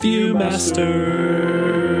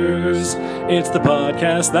Viewmasters, it's the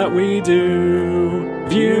podcast that we do.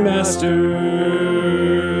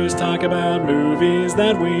 Viewmasters, talk about movies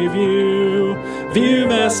that we view.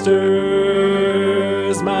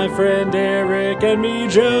 Viewmasters, my friend Eric and me,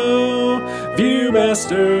 Joe.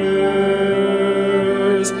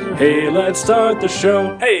 Viewmasters, hey, let's start the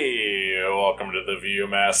show. Hey, welcome to the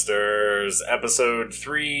Viewmasters, episode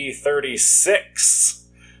 336,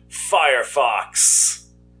 Firefox.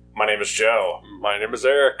 My name is Joe. My name is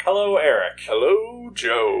Eric. Hello, Eric. Hello,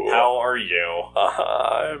 Joe. How are you?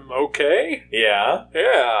 I'm okay. Yeah?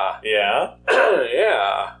 Yeah. Yeah?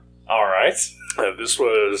 Yeah. Alright. This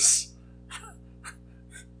was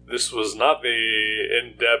not the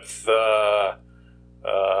in-depth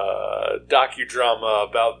docudrama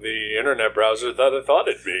about the internet browser that I thought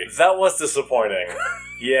it'd be. That was disappointing.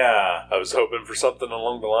 Yeah. I was hoping for something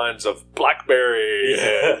along the lines of BlackBerry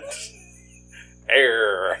and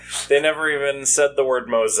Air. They never even said the word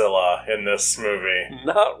Mozilla in this movie.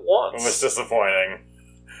 Not once. It was disappointing.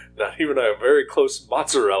 Not even a very close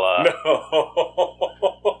mozzarella. No.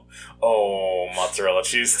 Oh, mozzarella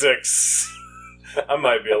cheese sticks. I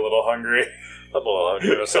might be a little hungry. I'm a little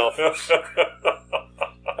hungry myself.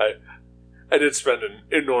 I did spend an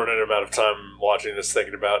inordinate amount of time watching this,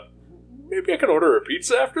 thinking about maybe I can order a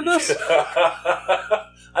pizza after this.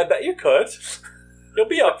 I bet you could. You'll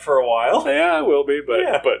be up for a while. Yeah, I will be, but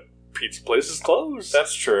Yeah. pizza place is closed.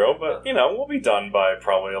 That's true, but, we'll be done by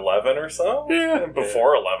probably 11 or so. Yeah.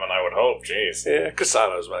 Before 11, I would hope. Jeez. Yeah,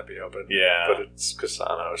 Casanos might be open. Yeah. But it's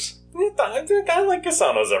Casanos. I like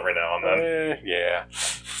Casanos every now and then. Yeah.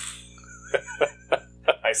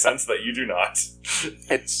 I sense that you do not.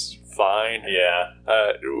 It's fine. Yeah.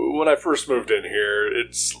 When I first moved in here,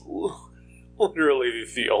 it's literally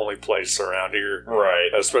the only place around here.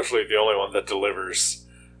 Right. Especially the only one that delivers.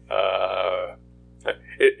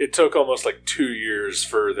 It took almost like 2 years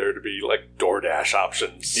for there to be like DoorDash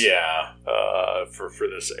options. Yeah. For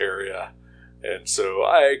this area. And so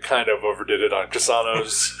I kind of overdid it on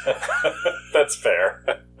Casanos. That's fair.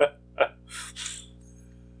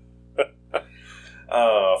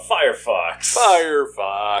 Firefox.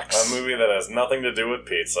 Firefox. A movie that has nothing to do with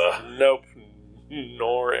pizza. Nope.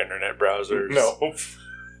 Nor internet browsers. Nope.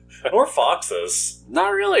 Or foxes. Not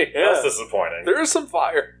really. Yeah. That's disappointing. There is some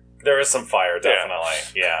fire. There is some fire, definitely.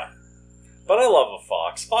 Yeah. But I love a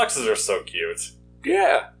fox. Foxes are so cute.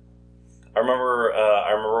 Yeah. I remember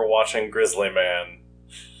watching Grizzly Man,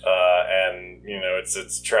 and it's a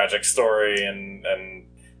tragic story, and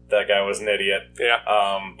that guy was an idiot. Yeah.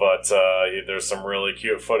 But there's some really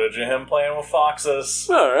cute footage of him playing with foxes.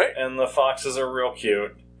 All right. And the foxes are real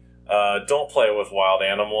cute. Don't play with wild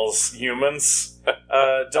animals, humans.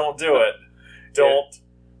 Don't do it. Don't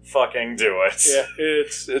fucking do it. Yeah,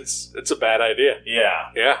 it's a bad idea.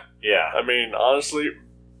 Yeah. Yeah. Yeah. I mean, honestly,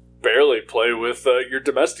 barely play with your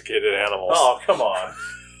domesticated animals. Oh, come on.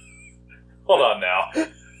 Hold on now.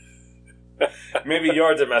 Maybe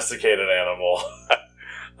you're a domesticated animal.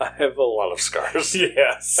 I have a lot of scars.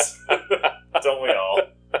 Yes. Don't we all?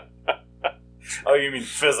 Oh, you mean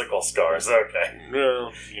physical scars. Okay.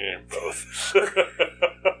 No, yeah, both.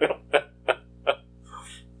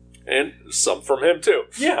 And some from him, too.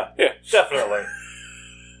 Yeah. Yeah. Definitely.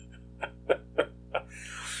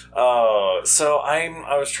 So I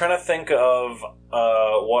was trying to think of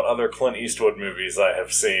what other Clint Eastwood movies I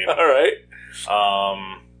have seen. All right.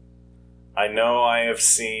 I know I have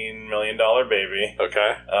seen $1 Million Baby.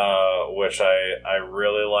 Okay. Which I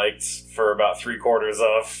really liked for about 3/4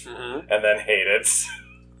 of, and then hated.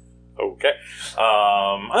 Okay.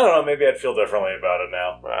 I don't know, maybe I'd feel differently about it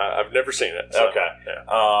now. I've never seen it. So, okay. Yeah.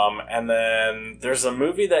 And then there's a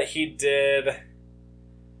movie that he did.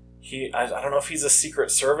 I don't know if he's a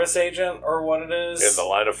Secret Service agent or what it is. In the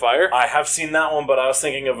Line of Fire? I have seen that one, but I was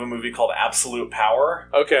thinking of a movie called Absolute Power.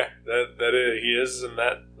 Okay. That is, he is in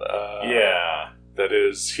that. Yeah. That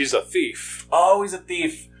is, he's a thief. Oh, he's a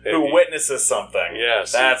thief who witnesses something.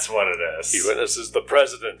 Yes. That's what it is. He witnesses the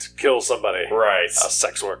president kill somebody. Right. A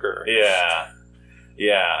sex worker. Yeah.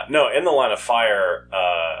 Yeah. No, In the Line of Fire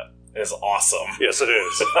is awesome. Yes, it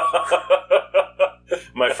is.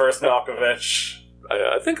 My first Malkovich.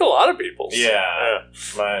 I think a lot of people's. Yeah.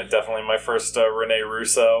 Definitely my first Rene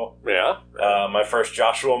Russo. Yeah. My first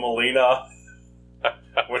Joshua Molina,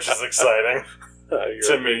 which is exciting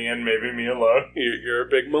to me and maybe me alone. You're a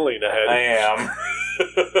big Molina head. I am.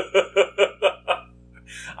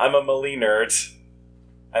 I'm a Molinerd.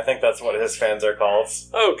 I think that's what his fans are called.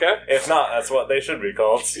 Okay. If not, that's what they should be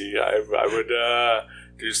called. Yeah, I would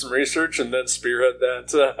do some research and then spearhead that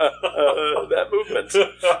that movement.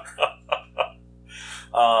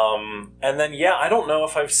 And then, I don't know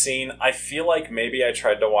if I've seen... I feel like maybe I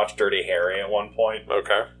tried to watch Dirty Harry at one point.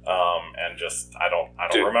 Okay. And just... I don't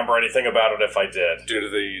remember anything about it if I did. Due to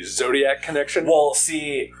the Zodiac connection? Well,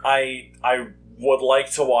 see, I would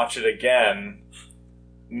like to watch it again,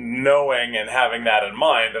 knowing and having that in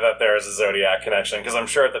mind that there is a Zodiac connection, because I'm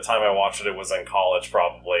sure at the time I watched it, it was in college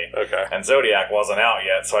probably. Okay. And Zodiac wasn't out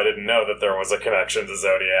yet, so I didn't know that there was a connection to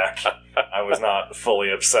Zodiac. I was not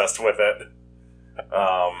fully obsessed with it.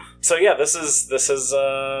 This is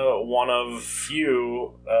one of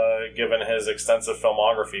few, given his extensive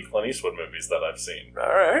filmography, Clint Eastwood movies that I've seen. All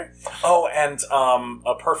right. Oh, and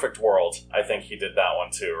A Perfect World. I think he did that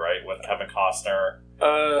one too, right? With Kevin Costner.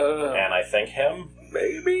 And I think him.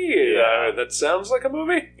 Maybe. Yeah. That sounds like a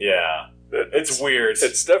movie. Yeah. It's weird.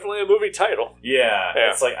 It's definitely a movie title. Yeah.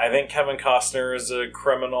 It's like, I think Kevin Costner is a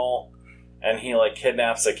criminal, and he, like,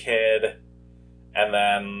 kidnaps a kid, and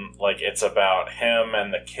then, like, it's about him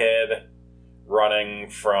and the kid running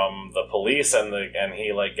from the police, and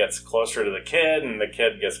he, like, gets closer to the kid, and the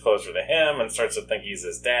kid gets closer to him and starts to think he's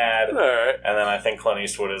his dad. All right. And then I think Clint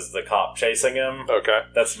Eastwood is the cop chasing him. Okay.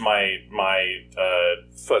 That's my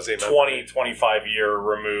fuzzy 25 year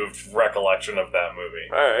removed recollection of that movie.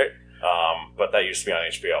 All right. But that used to be on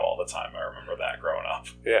HBO all the time. I remember that growing up.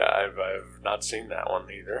 Yeah, I've not seen that one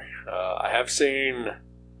either. I have seen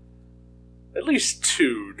at least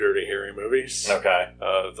 2 Dirty Harry movies. Okay.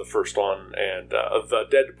 The first one and the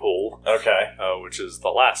Deadpool. Okay. Which is the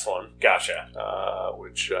last one. Gotcha.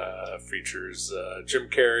 Which features Jim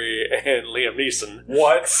Carrey and Liam Neeson.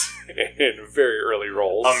 What? In very early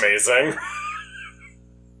roles. Amazing.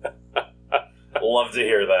 Love to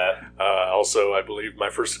hear that. Also, I believe my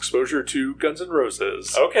first exposure to Guns N'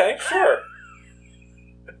 Roses. Okay, sure.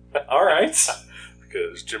 All right.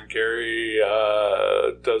 Because Jim Carrey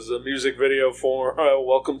does a music video for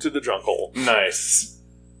Welcome to the Jungle. Nice.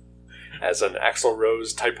 As an Axl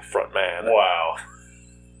Rose type frontman. Wow.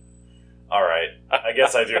 All right. I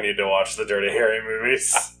guess I do need to watch the Dirty Harry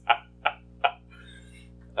movies.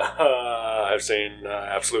 I've seen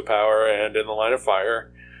Absolute Power and In the Line of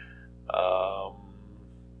Fire. I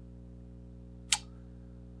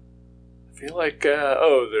feel like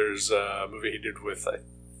there's a movie he did with I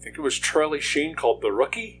think it was Charlie Sheen called The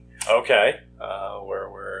Rookie. Okay.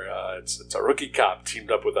 Where it's a rookie cop teamed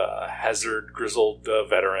up with a hazard grizzled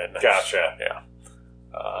veteran. Gotcha. Yeah.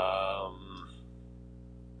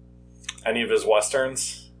 Any of his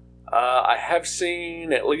westerns? I have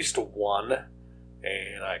seen at least one,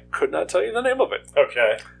 and I could not tell you the name of it.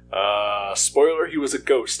 Okay. Spoiler, he was a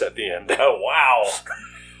ghost at the end. Oh, wow.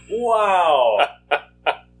 Wow.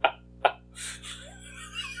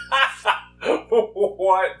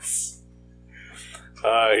 What?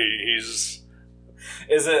 He's...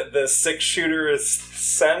 Is it the 6-shooter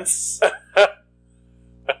sense?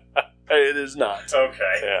 It is not.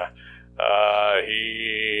 Okay. Yeah.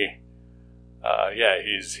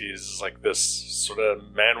 He's like this sort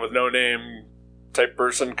of man with no name type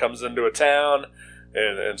person, comes into a town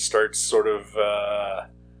and starts sort of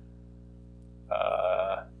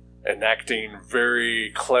enacting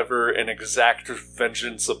very clever and exact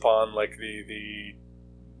vengeance upon like the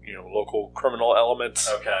local criminal elements.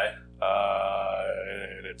 Okay.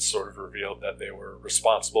 And it's sort of revealed that they were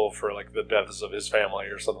responsible for like the deaths of his family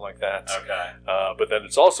or something like that. Okay. But then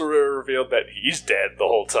it's also revealed that he's dead the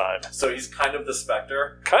whole time. So he's kind of the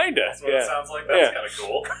Spectre? Kinda. That's what it sounds like? That's kind of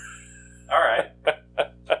cool. All right.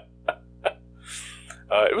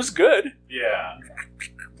 It was good. Yeah.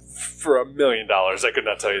 For $1 million, I could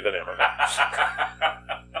not tell you the name of it.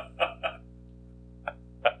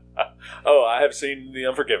 Oh, I have seen The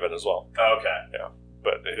Unforgiven as well. Okay. Yeah.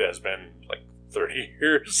 But it has been like 30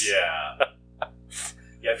 years. Yeah.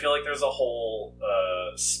 Yeah, I feel like there's a whole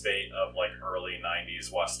spate of like early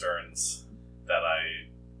 90s westerns that I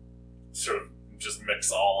sort of just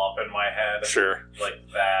mix all up in my head. Sure. Like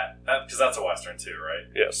that because that's a western too, right?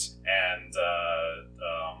 Yes. And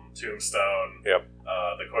Tombstone. Yep.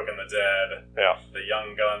 The Quick and the Dead. Yeah. The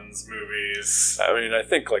Young Guns movies. I mean, I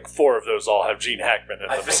think like 4 of those all have Gene Hackman in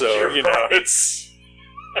them, so right. It's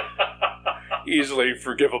easily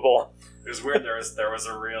forgivable. It was weird. There was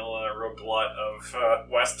a real glut of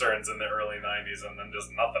westerns in the early 90s, and then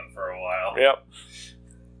just nothing for a while. Yep.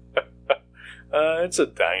 It's a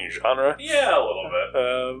dying genre. Yeah, a little bit.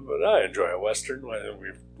 But I enjoy a western.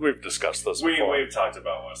 We've discussed this before. We've talked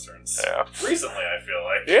about westerns. Yeah. Recently, I feel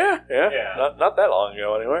like. Yeah. Not that long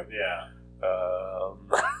ago, anyway. Yeah.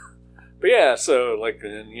 But yeah, so like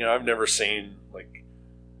I've never seen like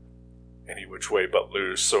Any Which Way But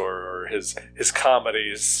Loose or his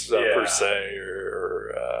comedies per se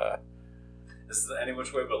or Is Any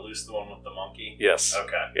Which Way But Loose the one with the monkey? Yes.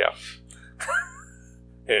 Okay. Yeah.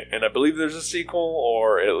 And I believe there's a sequel,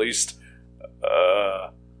 or at least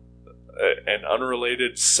an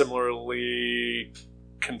unrelated, similarly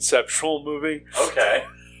conceptual movie. Okay.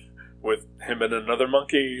 With him and another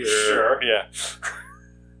monkey. Sure. Yeah.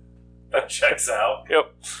 That checks out.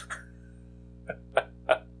 Yep.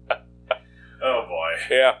 Oh boy.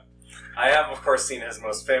 Yeah. I have, of course, seen his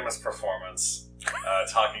most famous performance,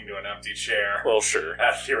 talking to an empty chair. Well, sure.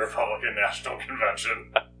 At the Republican National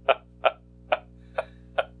Convention.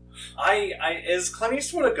 Is Clint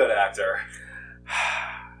Eastwood a good actor?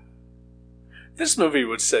 This movie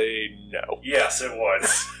would say no. Yes, it would.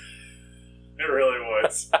 It really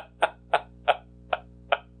would.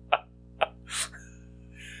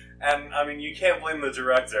 And, I mean, you can't blame the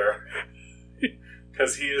director,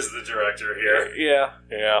 because he is the director here. Yeah.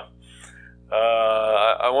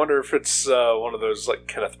 I wonder if it's one of those like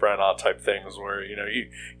Kenneth Branagh type things where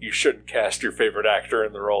you shouldn't cast your favorite actor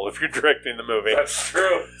in the role if you're directing the movie. That's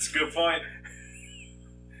true. It's a good point.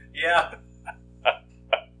 Yeah.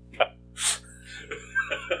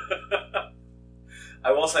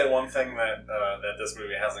 I will say one thing that this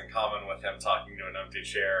movie has in common with him talking to an empty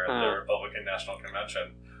chair at the Republican National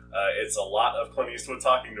Convention. It's a lot of Clint Eastwood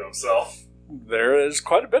talking to himself. There is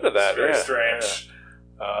quite a bit of that. It's very strange. Yeah.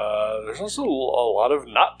 There's also a lot of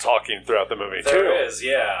not talking throughout the movie, too. There is,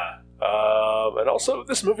 yeah. And also,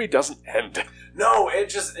 this movie doesn't end. No, it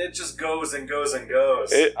just goes and goes and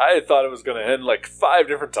goes. I thought it was going to end like 5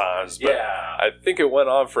 different times, but yeah. I think it went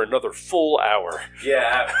on for another full hour.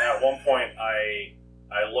 Yeah, at one point I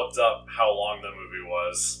looked up how long the movie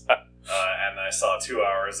was, and I saw 2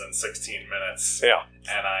 hours and 16 minutes. Yeah.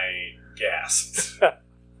 And I gasped.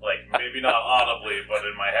 Like, maybe not audibly, but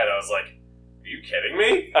in my head I was like, are you kidding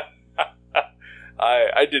me?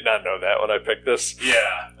 I did not know that when I picked this.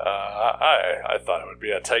 Yeah. I thought it would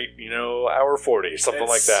be a tight, hour 40, something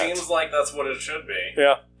like that. It seems like that's what it should be.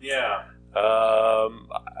 Yeah. Yeah. I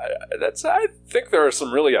think there are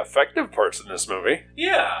some really effective parts in this movie.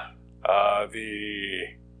 Yeah.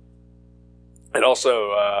 And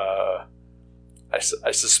also, I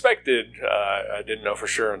suspected, I didn't know for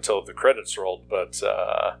sure until the credits rolled, but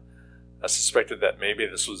I suspected that maybe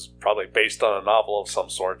this was probably based on a novel of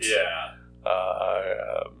some sort. Yeah.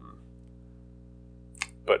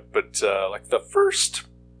 But like the first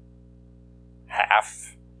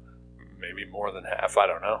half, maybe more than half, I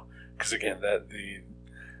don't know. Because again,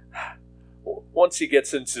 once he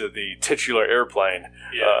gets into the titular airplane,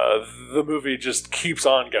 the movie just keeps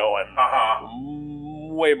on going.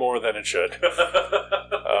 Way more than it should.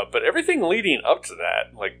 But everything leading up to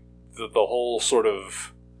that, like the whole sort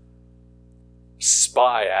of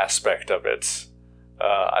spy aspect of it,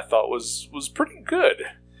 I thought was pretty good.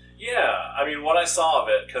 Yeah, I mean, what I saw of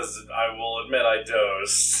it, because I will admit I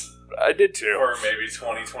dozed. I did too. For maybe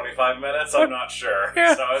 20-25 minutes, I'm not sure.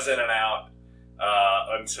 Yeah. So I was in and out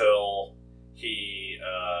until he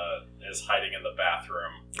is hiding in the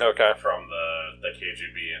bathroom from the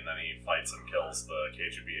KGB, and then he fights and kills the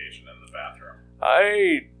KGB agent in the bathroom.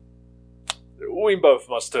 We both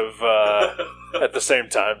must have at the same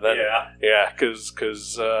time then. Yeah, because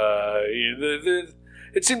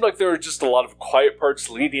it seemed like there were just a lot of quiet parts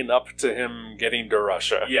leading up to him getting to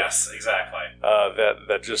Russia. Yes, exactly.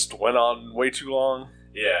 That just went on way too long.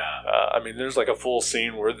 Yeah. I mean, there's like a full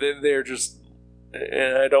scene where they're just,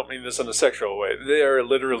 and I don't mean this in a sexual way, they're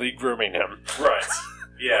literally grooming him. Right.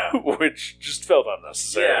 Yeah. Which just felt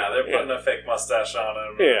unnecessary. Yeah, they're putting a fake mustache on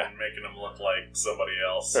him and making him look like somebody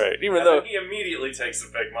else. Right. Then he immediately takes the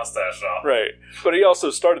fake mustache off. Right. But he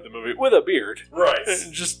also started the movie with a beard. Right.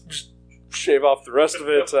 Just shave off the rest of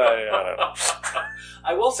it. I don't know.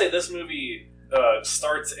 I will say this movie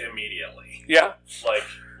starts immediately. Yeah. Like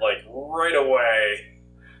right away.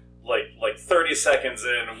 Like 30 seconds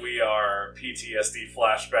in, we are PTSD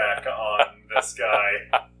flashback on this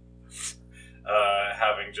guy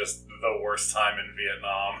having just the worst time in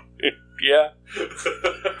Vietnam. Yeah.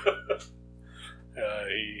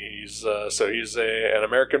 He's an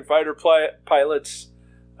American fighter pilot.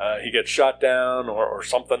 He gets shot down or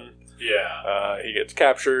something. Yeah. He gets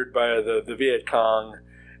captured by the Viet Cong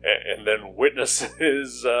and then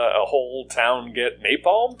witnesses a whole town get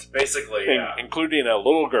napalmed. Basically, including a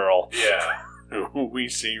little girl. Yeah. Who we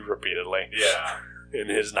see repeatedly. Yeah. In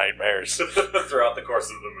his nightmares. Throughout the course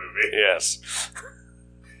of the movie. Yes.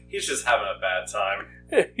 He's just having a bad time.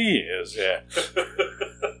 He is, yeah.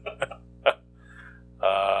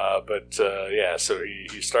 So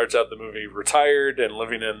he starts out the movie retired and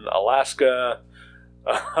living in Alaska,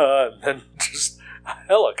 and then just a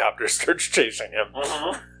helicopter starts chasing him.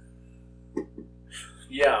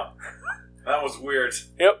 Yeah. That was weird.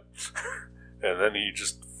 Yep. And then he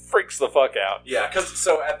just freaks the fuck out. Yeah, because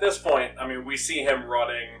at this point, I mean, we see him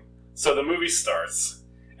running. So the movie starts,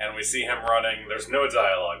 and we see him running. There's no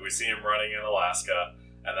dialogue. We see him running in Alaska,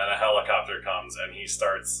 and then a helicopter comes, and he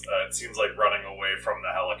starts, it seems like, running away from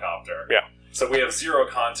the helicopter. Yeah. So we have zero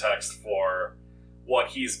context for what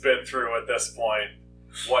he's been through at this point,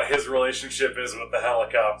 what his relationship is with the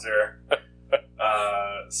helicopter.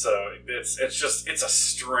 So it's a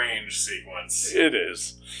strange sequence. It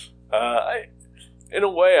is. In a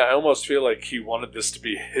way, I almost feel like he wanted this to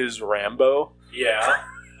be his Rambo. Yeah.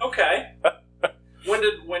 Okay.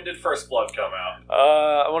 When did First Blood come out?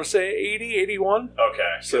 I want to say 80, 81.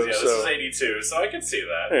 Okay. So this is 82, so I can see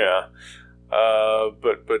that. Yeah.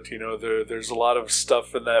 But you know, there's a lot of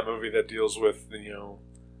stuff in that movie that deals with, you know,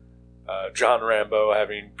 John Rambo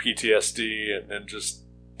having PTSD and just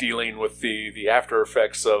dealing with the after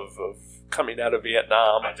effects of coming out of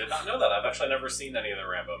Vietnam. I did not know that. I've actually never seen any of the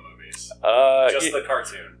Rambo movies. Just the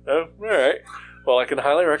cartoon. Oh, all right. Well, I can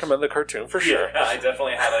highly recommend the cartoon for sure. Yeah, I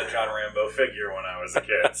definitely had a John Rambo figure when I was a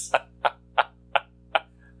kid.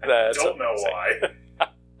 That's I don't know amazing. why.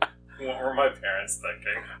 What were my parents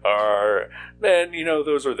thinking? Man, you know,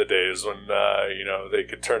 those were the days when, you know, they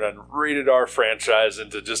could turn a rated R franchise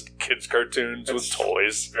into just kids' cartoons with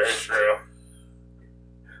toys. Very true.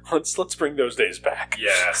 Let's bring those days back.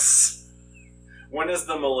 Yes. When is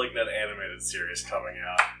the Malignant animated series coming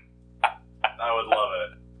out? I would love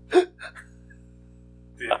it.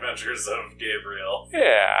 The Adventures of Gabriel.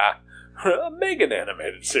 Yeah. A Megan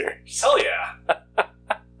animated series. Hell yeah.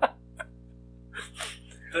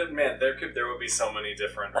 Man, there would be so many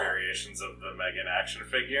different variations of the Megan action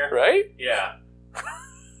figure. Right? Yeah.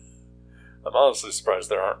 I'm honestly surprised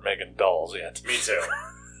there aren't Megan dolls yet. Me too.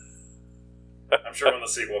 I'm sure when the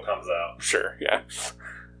sequel comes out. Sure, yeah.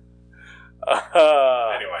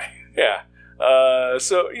 Anyway. Yeah.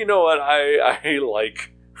 So, you know what? I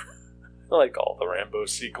like all the Rambo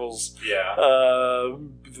sequels. Yeah.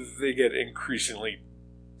 They get increasingly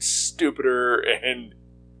stupider and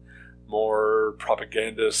more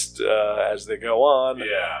propagandist as they go on.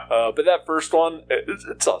 Yeah. But that first one,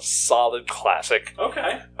 it's a solid classic.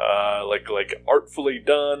 Okay. Like artfully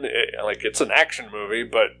done. It's an action movie,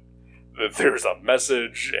 but there's a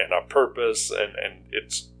message and a purpose, and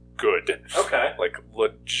it's good. Okay. Like,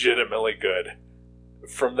 legitimately good.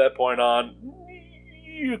 From that point on,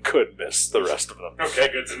 you could miss the rest of them. Okay,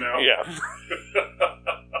 good to know. Yeah.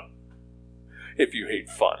 If you hate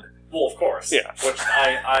fun. Well, of course. Yeah. Which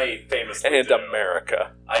I famously and do.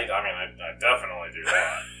 America. I definitely do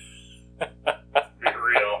that. Be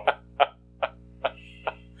real.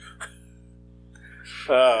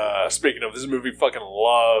 Speaking of, this movie fucking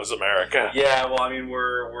loves America. Yeah, well, I mean,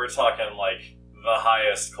 we're talking, like, the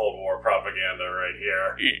highest Cold War propaganda right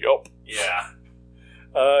here. Yup. Yeah.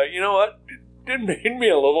 You know what? It made me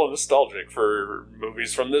a little nostalgic for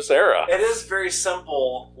movies from this era. It is very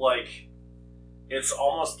simple, like, it's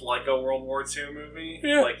almost like a World War II movie.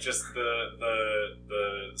 Yeah. Like, just the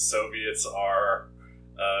Soviets are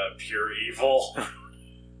pure evil.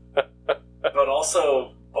 But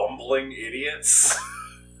also bumbling idiots.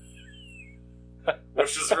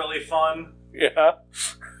 Which is really fun. Yeah.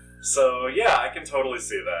 So, yeah, I can totally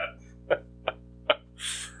see that.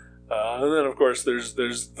 And then, of course, there's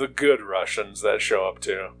the good Russians that show up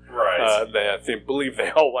too. Right. Believe they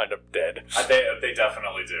all wind up dead. They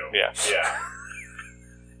definitely do. Yeah. Yeah.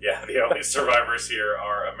 Yeah, the only survivors here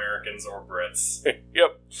are Americans or Brits.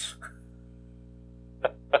 Yep.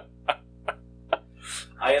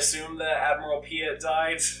 I assume that Admiral Piet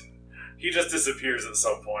died. He just disappears at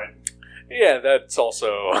some point. Yeah, that's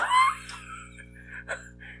also...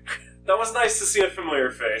 That was nice to see a familiar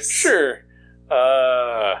face. Sure.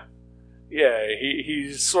 Yeah,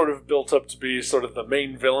 he's sort of built up to be sort of the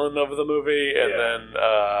main villain of the movie, and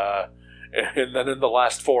then in the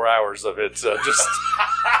last 4 hours of it,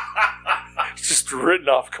 just written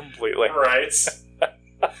off completely. Right.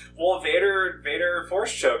 Well, Vader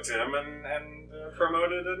force choked him and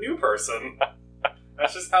promoted a new person.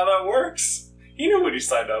 That's just how that works. He knew what he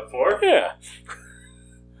signed up for. Yeah.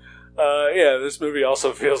 Yeah, this movie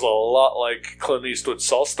also feels a lot like Clint Eastwood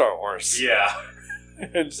saw Star Wars. Yeah.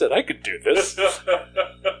 And said, I could do this.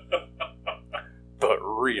 But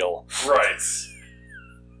real. Right.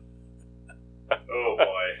 Oh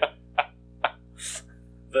boy.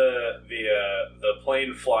 The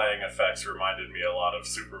plane flying effects reminded me a lot of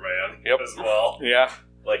Superman as well. Yeah.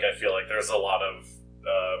 Like, I feel like there's a lot of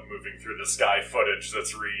moving through the sky footage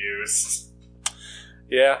that's reused.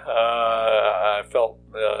 Yeah, I felt...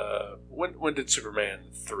 when did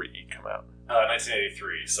Superman 3 come out?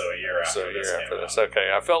 1983, so a year after this.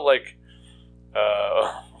 Okay, I felt like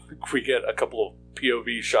We get a couple of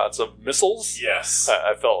POV shots of missiles. Yes.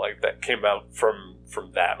 I felt like that came out from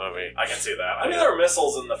that movie. I can see that. I mean, there were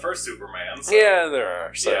missiles in the first Superman. So. Yeah, there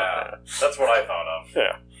are. So, yeah, that's what I thought of.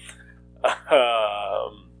 Yeah.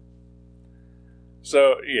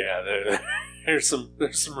 So yeah, there's some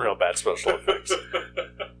real bad special effects.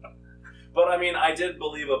 But I mean, I did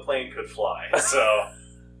believe a plane could fly, so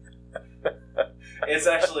it's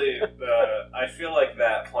actually I feel like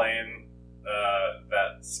that plane,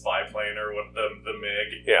 that spy plane or what the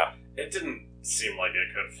MiG. Yeah, it didn't seem like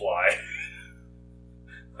it could fly.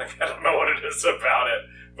 Like, I don't know what it is about it,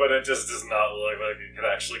 but it just does not look like it could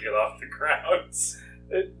actually get off the ground.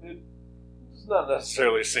 It does not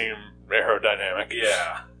necessarily seem aerodynamic.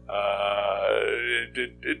 Yeah.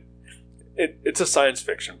 It's a science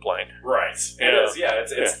fiction plane. Right. It is, yeah.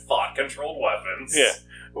 It's thought-controlled weapons. Yeah.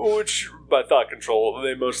 Which, by thought control,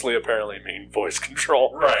 they mostly apparently mean voice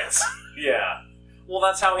control. Right. Yeah. Well,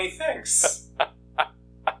 that's how he thinks.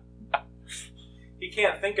 He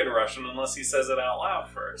can't think in Russian unless he says it out loud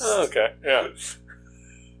first. Okay, yeah.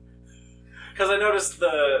 Because I noticed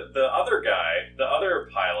the other guy, the other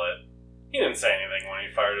pilot, he didn't say anything when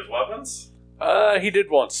he fired his weapons. He did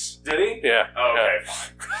once. Did he? Yeah. Oh, okay.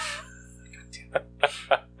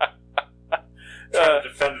 Trying to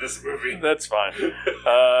defend this movie. That's fine.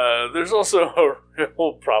 There's also a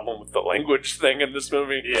real problem with the language thing in this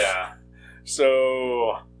movie. Yeah.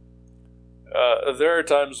 So, there are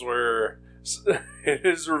times where it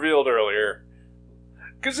is revealed earlier.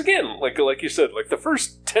 Because again, like you said, like the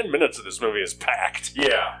first 10 minutes of this movie is packed.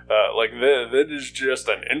 Yeah. Like that is just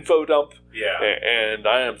an info dump. Yeah. And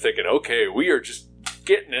I am thinking, okay, we are just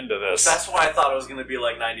getting into this. That's why I thought it was going to be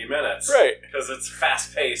like 90 minutes. Right. Because it's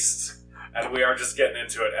fast paced. And we are just getting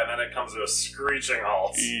into it, and then it comes to a screeching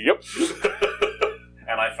halt. Yep.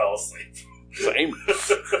 And I fell asleep. Same.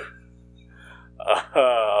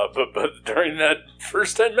 But during that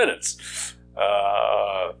first 10 minutes,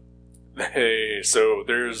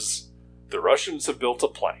 there's the Russians have built a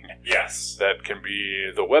plane. Yes.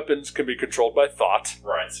 The weapons can be controlled by thought.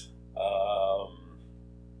 Right.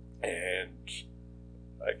 And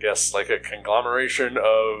I guess like a conglomeration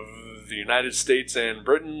of the United States and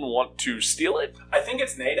Britain want to steal it? I think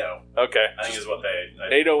it's NATO. Okay. I think is what they...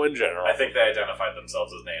 NATO in general. I think they identified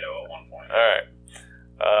themselves as NATO at one point. Alright.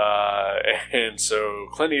 And so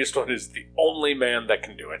Clint Eastwood is the only man that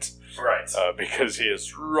can do it. Right. Because he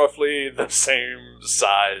is roughly the same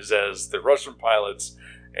size as the Russian pilots,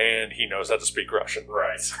 and he knows how to speak Russian.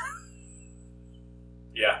 Right.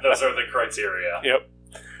 Yeah, those are the criteria. Yep.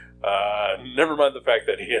 Never mind the fact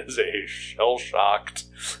that he is a shell-shocked...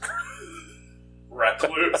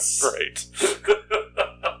 recluse. Right.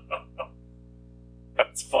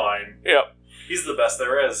 That's fine. Yep. He's the best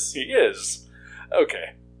there is. He is.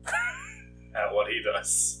 Okay. At what he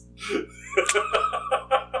does.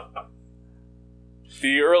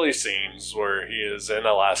 The early scenes where he is in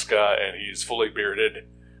Alaska and he's fully bearded,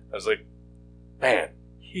 I was like, man,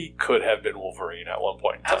 he could have been Wolverine at one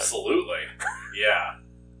point in time. Absolutely. Yeah.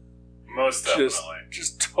 Most definitely.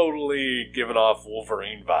 Just totally giving off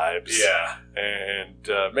Wolverine vibes. Yeah. And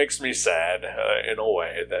makes me sad in a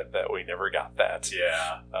way that we never got that.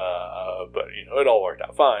 Yeah. But, it all worked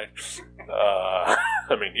out fine. I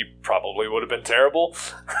mean, he probably would have been terrible.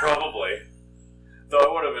 Probably. Though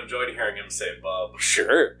I would have enjoyed hearing him say bub.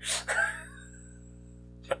 Sure.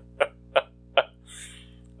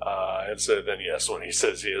 And so then, yes, when he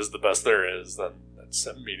says he is the best there is, then that's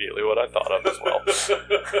immediately what I thought of as well.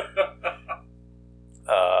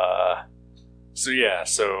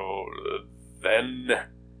 So then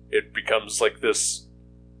it becomes like this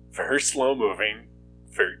very slow-moving,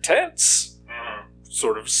 very tense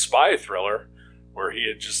sort of spy thriller where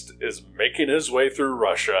he just is making his way through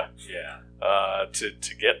Russia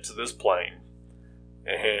to get to this plane.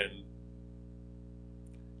 And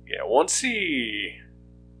once he...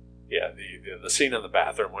 Yeah, the scene in the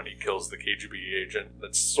bathroom when he kills the KGB agent,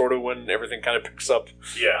 that's sort of when everything kind of picks up.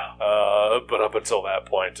 Yeah. But up until that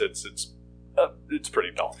point, it's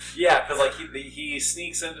pretty dull. Yeah, because like he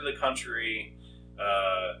sneaks into the country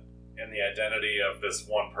in the identity of this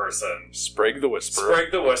one person. Sprague the Whisperer.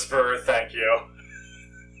 Sprague the Whisperer, thank you.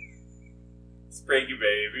 Spraggy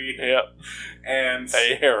baby. Yep. And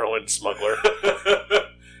a heroin smuggler.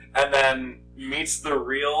 And then meets the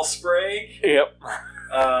real Sprague. Yep.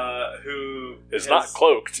 Who is not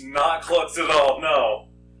cloaked. Not cloaked at all, no.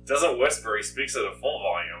 Doesn't whisper, he speaks at a full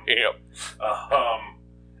volume. Yep.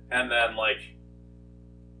 And then, like,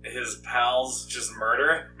 his pals just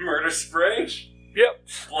murder Sprague? Yep.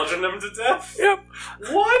 Bludgeon him to death? Yep.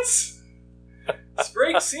 What?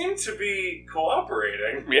 Sprague seemed to be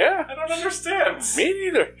cooperating. Yeah. I don't understand. Me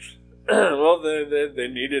neither. Well, they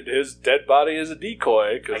needed his dead body as a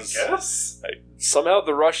decoy, because I guess. Somehow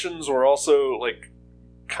the Russians were also, like,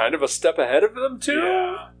 kind of a step ahead of them, too?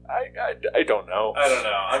 Yeah. I don't know. I don't know.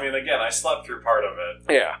 I mean, again, I slept through part of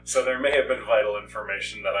it. Yeah. So there may have been vital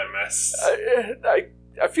information that I missed.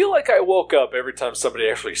 I feel like I woke up every time somebody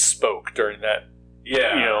actually spoke during that,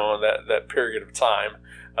 Yeah. you know, that period of time.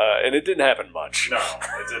 And it didn't happen much. No,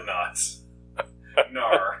 it did not.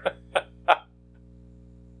 Nar.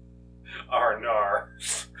 Nar.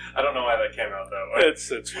 I don't know why that came out that way.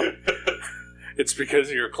 It's because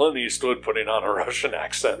of your Clint Eastwood putting on a Russian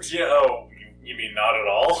accent. Yeah, oh, you mean not at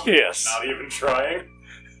all? Yes. Not even trying?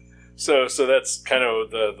 So that's kind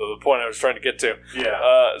of the point I was trying to get to.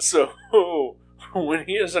 Yeah. So when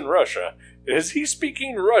he is in Russia, is he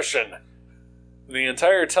speaking Russian the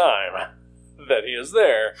entire time that he is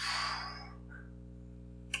there?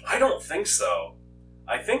 I don't think so.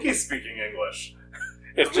 I think he's speaking English.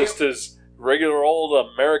 It's just his regular old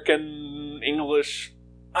American English.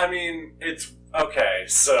 I mean, it's... Okay,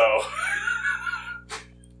 so...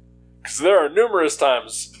 Because there are numerous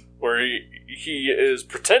times where he is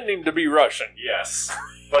pretending to be Russian. Yes.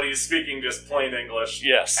 But he's speaking just plain English.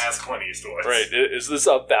 Yes. As Clint Eastwood. Right. Is this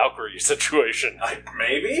a Valkyrie situation?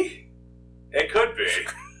 Maybe? It could be.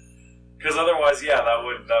 Because otherwise, yeah, that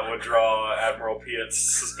would draw Admiral Piet's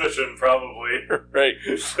suspicion, probably. Right.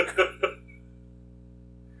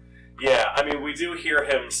 Yeah, I mean, we do hear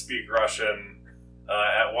him speak Russian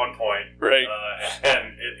at one point. Right.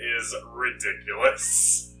 And it is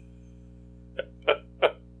ridiculous.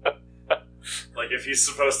 Like, if he's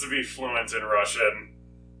supposed to be fluent in Russian,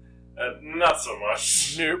 not so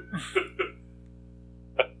much. Nope.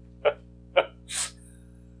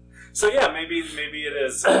 So yeah, maybe it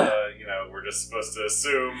is, you know, we're just supposed to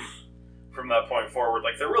assume from that point forward,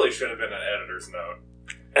 like, there really should have been an editor's note.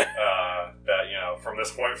 That, you know, from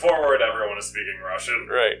this point forward, everyone is speaking Russision.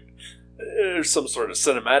 Right. There's some sort of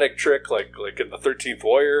cinematic trick, like in the 13th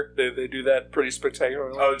Warrior, they do that pretty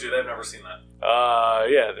spectacularly. Oh, dude, I've never seen that.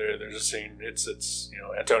 Yeah, there's a scene. It's you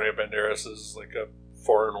know, Antonio Banderas is like a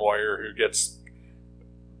foreign warrior who gets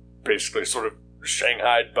basically sort of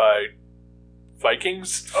shanghaied by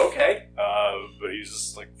Vikings. Okay. But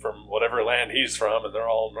he's like from whatever land he's from, and they're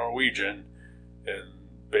all Norwegian, and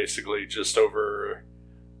basically just over.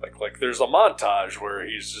 Like there's a montage where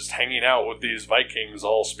he's just hanging out with these Vikings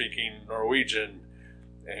all speaking Norwegian,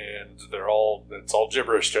 and it's all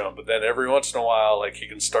gibberish to him. But then every once in a while, like, he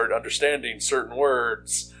can start understanding certain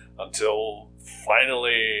words until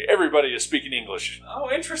finally everybody is speaking English. Oh,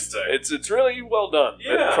 interesting. It's really well done.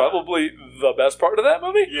 Yeah. It's probably the best part of that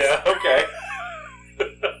movie. Yeah, okay.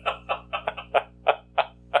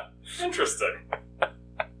 Interesting.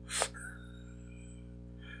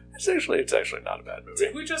 It's actually not a bad movie.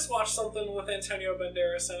 Did we just watch something with Antonio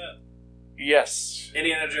Banderas in it? Yes.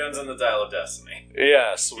 Indiana Jones and the Dial of Destiny.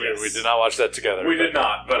 Yes, Yes. we did not watch that together. We did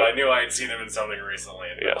not, but I knew I had seen him in something recently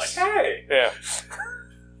and been like, Yes. hey! Yeah.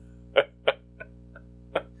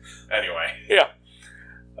 Anyway. Yeah.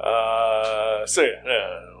 So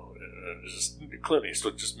yeah, just Clint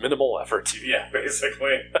Eastwood, just minimal effort. Yeah,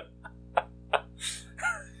 basically.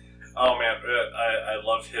 Oh man, I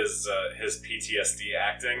love his PTSD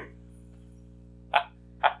acting,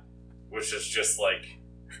 which is just like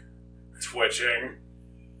twitching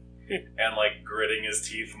and like gritting his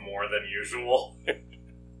teeth more than usual.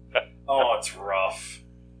 Oh, it's rough.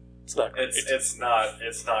 It's not great. It's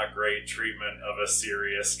not great treatment of a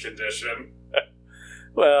serious condition.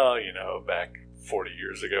 Well, you know, back 40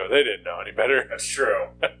 years ago, they didn't know any better. That's true.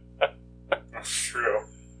 That's true.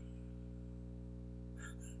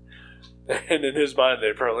 And in his mind,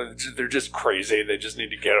 they're just crazy. They just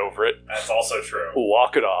need to get over it. That's also true.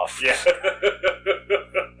 Walk it off. Yeah.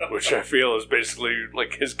 Which I feel is basically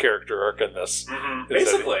like his character arc in this. Mm-hmm.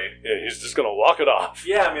 Basically. Yeah, he's just gonna walk it off.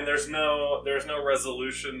 Yeah, I mean, there's no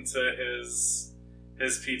resolution to his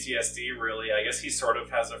PTSD, really. I guess he sort of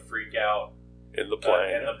has a freak out In the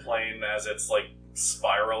plane. As it's like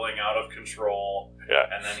spiraling out of control. Yeah.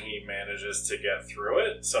 And then he manages to get through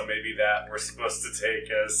it. So maybe that we're supposed to take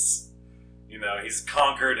as, you know, he's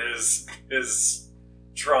conquered his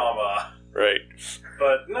trauma. Right.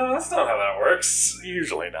 But no, that's not how that works.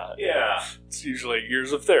 Usually not. Yeah. It's usually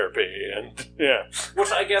years of therapy, and yeah.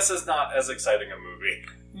 Which I guess is not as exciting a movie.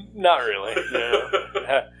 Not really.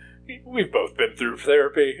 Yeah. We've both been through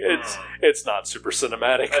therapy. It's not super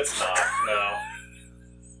cinematic. It's not, no.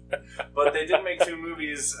 But they did make 2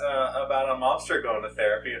 movies about a mobster going to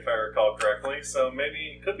therapy, if I recall correctly, so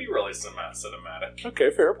maybe it could be really cinematic. Okay,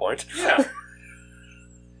 fair point. Yeah.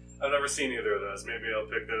 I've never seen either of those. Maybe I'll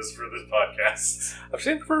pick those for this podcast. I've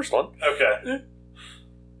seen the first one. Okay. Yeah.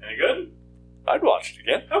 Any good? I'd watch it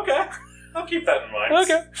again. Okay. I'll keep that in mind.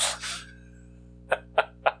 Okay.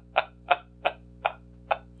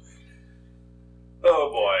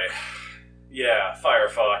 Oh boy. Yeah,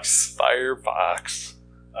 Firefox. Firefox.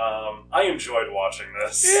 I enjoyed watching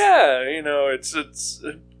this. Yeah, it's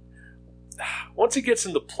once he gets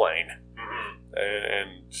in the plane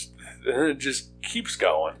and it just keeps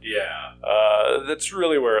going. Yeah. That's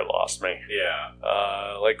really where it lost me. Yeah.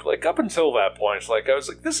 Like up until that point, I was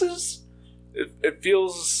like, this is. It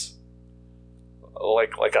feels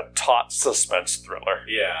like a taut suspense thriller.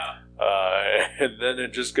 Yeah. And then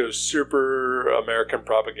it just goes super American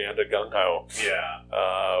propaganda gung ho. Yeah.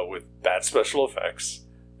 With bad special effects,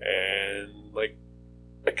 and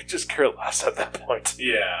I could just care less at that point.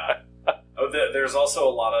 Yeah. There's also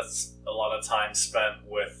a lot of time spent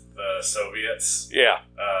with the Soviets. Yeah.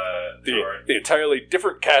 The entirely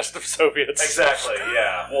different cast of Soviets. Exactly.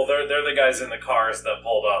 Yeah. Well, they're the guys in the cars that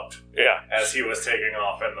pulled up. Yeah. As he was taking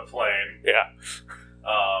off in the plane. Yeah.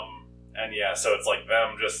 And yeah, so it's like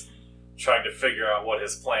them just trying to figure out what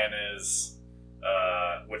his plan is,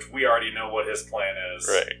 which we already know what his plan is.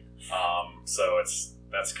 Right. So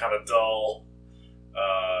that's kind of dull.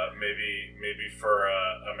 Maybe for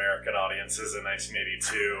American audiences in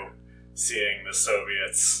 1982, seeing the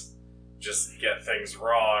Soviets just get things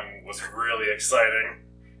wrong was really exciting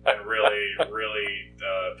and really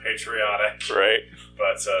patriotic. Right.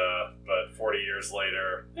 But 40 years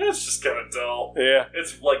later, it's just kind of dull. Yeah.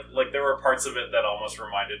 It's like there were parts of it that almost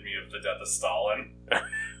reminded me of the death of Stalin.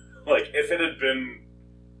 If it had been,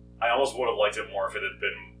 I almost would have liked it more if it had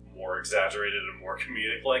been more exaggerated and more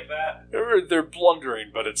comedic like that. They're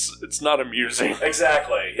blundering, but it's not amusing.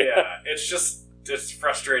 Exactly. Yeah. It's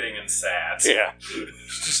frustrating and sad. Yeah.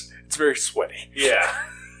 It's very sweaty. Yeah.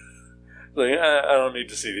 I don't need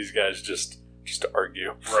to see these guys just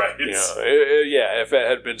argue. Right. Yeah, if it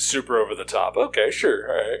had been super over the top, okay, sure,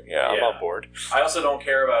 all right, yeah, I'm on board. I also don't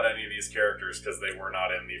care about any of these characters because they were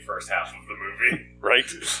not in the first half of the movie. Right.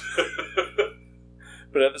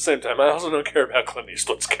 But at the same time, I also don't care about Clint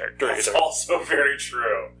Eastwood's character That's either. also very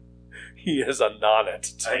true. He is a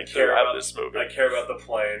non-entity throughout this movie. I care about the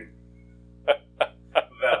plane.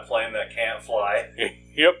 That plane that can't fly.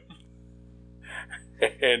 Yep.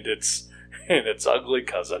 And its ugly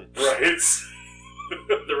cousin. Right.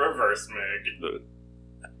 The reverse Mig.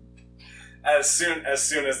 As soon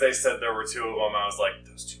as they said there were two of them, I was like,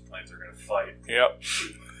 those two planes are going to fight. Yep.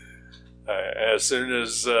 As soon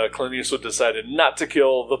as Clint Eastwood decided not to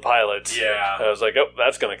kill the pilot, I was like, oh,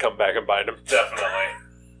 that's going to come back and bite him. Definitely.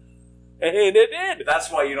 And it did. That's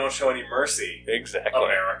why you don't show any mercy. Exactly.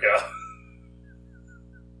 America.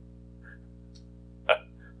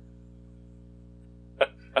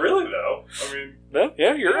 Really, though? I mean... No,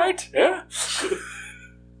 yeah, you're right. Yeah.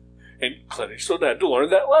 And Clint Eastwood had to learn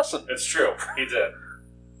that lesson. It's true. He did.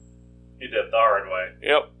 He did the hard way.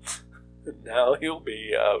 Yep. Now he'll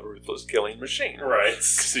be a ruthless killing machine. Right.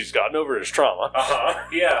 Because he's gotten over his trauma. Uh-huh.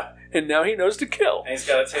 Yeah. And now he knows to kill. And he's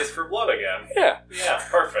got a taste for blood again. Yeah. Yeah,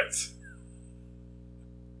 perfect.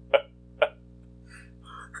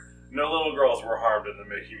 No little girls were harmed in the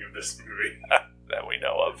making of this movie. That we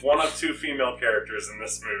know of. One of two female characters in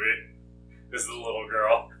this movie is the little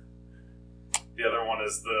girl. The other one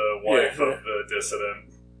is the wife of the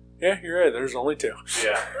dissident. Yeah, you're right. There's only two.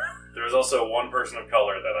 Yeah. There was also one person of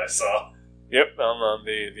color that I saw. Yep, on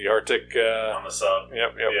the Arctic... on the sub.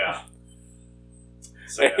 Yep. Yeah.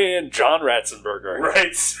 So, yeah. And John Ratzenberger.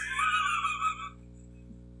 Right.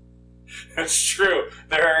 That's true.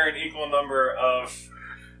 There are an equal number of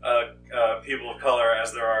people of color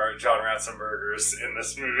as there are John Ratzenbergers in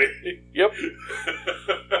this movie. Yep.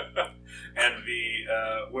 And the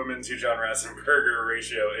women to John Ratzenberger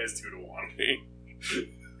ratio is 2 to 1.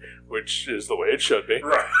 Which is the way it should be.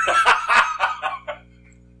 Right.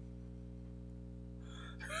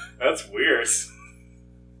 That's weird.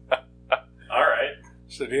 Alright.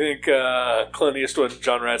 So do you think Clint Eastwood and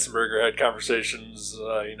John Ratzenberger had conversations,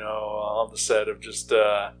 on the set of just,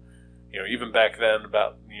 even back then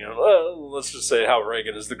about, let's just say how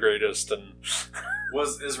Reagan is the greatest and...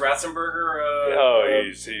 Is Ratzenberger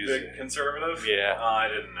he's big conservative? Yeah. Oh, I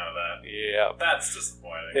didn't know that. Yeah. That's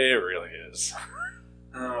disappointing. It really is.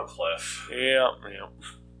 Oh, Cliff. Yeah.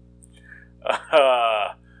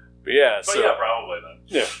 But yeah, yeah, probably then.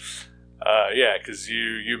 Yeah. Because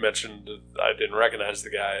you mentioned I didn't recognize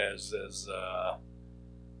the guy as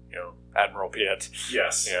Admiral Piet.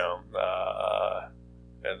 Yes.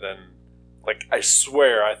 And then Like, I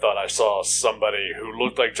swear I thought I saw somebody who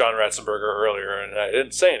looked like John Ratzenberger earlier, and I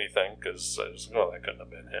didn't say anything, because I was like, oh, that couldn't have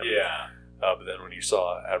been him. Yeah. But then when you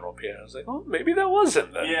saw Admiral Piet, I was like, oh, maybe that was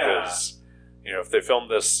him then. Yeah. Because, if they filmed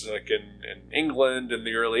this like in England in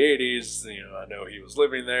the early 80s, I know he was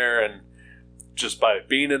living there, and just by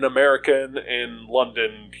being an American in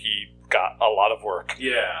London, he got a lot of work.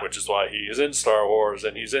 Yeah. Which is why he is in Star Wars,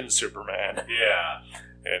 and he's in Superman. Yeah.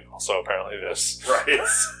 And also apparently this. Right.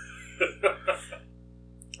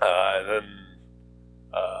 And then,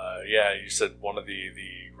 you said one of the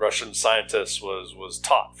Russian scientists was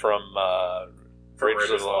taught from Raiders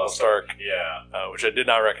of the Lost Ark. Yeah. Which I did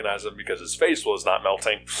not recognize him because his face was not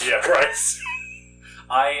melting. Yeah, right.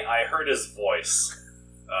 I heard his voice,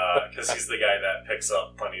 because he's the guy that picks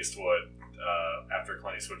up Clint Eastwood after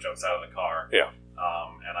Clint Eastwood jumps out of the car. Yeah.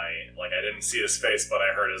 And I didn't see his face, but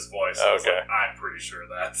I heard his voice. I was like, I'm pretty sure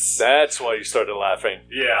that's why you started laughing.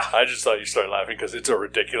 Yeah. I just thought you started laughing because it's a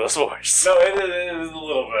ridiculous voice. No, it is a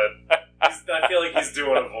little bit. I feel like he's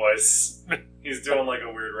doing a voice. He's doing like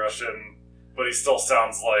a weird Russian, but he still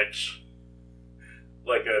sounds like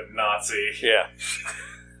a Nazi. Yeah.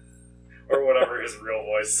 Or whatever his real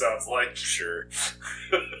voice sounds like. Sure.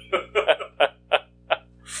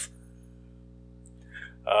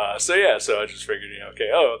 So I just figured,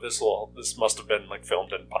 this must have been like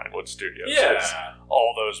filmed in Pinewood Studios. Yeah.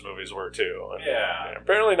 All those movies were too. And, Yeah.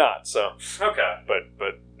 apparently not. So. Okay.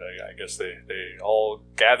 But I guess they all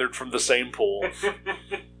gathered from the same pool.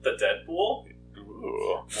 The dead pool?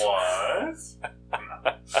 Ooh. What?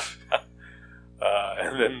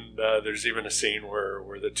 And then there's even a scene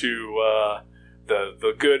where the two,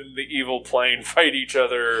 the good and the evil plane fight each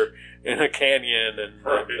other in a canyon, and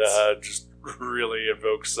just really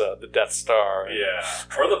evokes the Death Star. Yeah.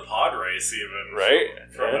 Or the pod race, even. Right?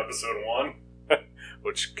 From episode 1.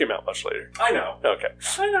 Which came out much later. I know. Okay.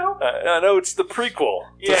 I know. I know it's the prequel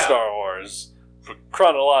to Star Wars, but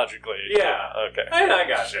chronologically. Yeah. Okay. I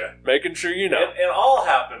gotcha. Making sure you know. It all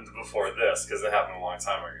happened before this, because it happened a long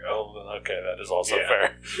time ago. Oh, okay, that is also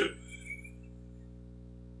fair.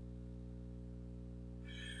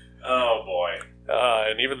 Oh, boy.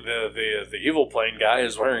 And even the evil plane guy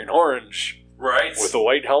is wearing orange. Right. With a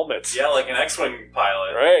white helmet. Yeah, like an X-Wing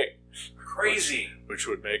pilot. Right. Crazy. Which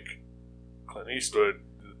would make Clint Eastwood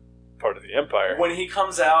part of the Empire. When he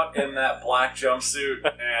comes out in that black jumpsuit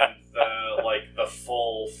and the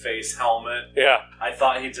full face helmet, yeah, I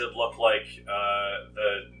thought he did look like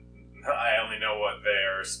I only know what they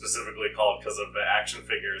are specifically called because of the action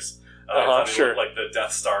figures. I thought he looked like the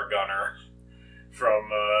Death Star gunner from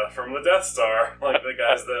the Death Star, like the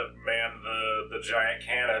guys that man the giant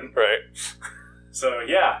cannon. Right. So,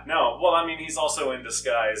 yeah, no. Well, I mean, he's also in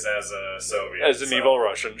disguise as a Soviet. As an evil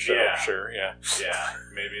Russian, sure, yeah. Sure, yeah. Yeah,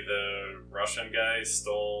 maybe the Russian guy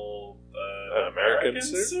stole an American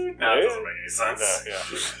suit? No, it doesn't make any sense.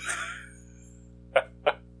 No,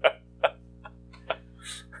 yeah.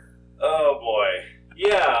 Oh, boy.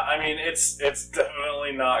 Yeah, I mean, it's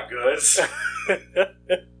definitely not good.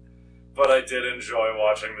 But I did enjoy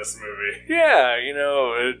watching this movie. Yeah,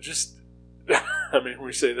 it just... I mean,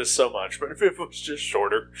 we say this so much, but if it was just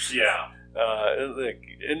shorter. Yeah.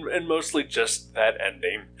 And mostly just that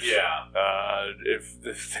ending. Yeah. If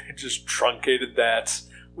they just truncated that,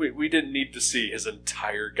 we didn't need to see his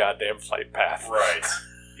entire goddamn flight path. Right.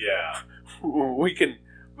 Yeah. We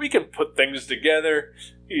can put things together.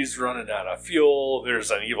 He's running out of fuel.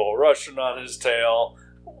 There's an evil Russian on his tail.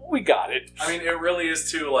 We got it. I mean, it really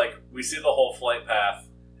is too, like, we see the whole flight path,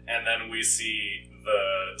 and then we see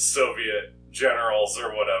the Soviet generals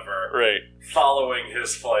or whatever following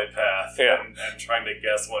his flight path and trying to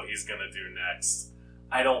guess what he's going to do next.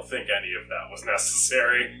 I don't think any of that was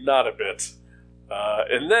necessary. Not a bit.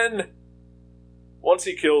 And then, once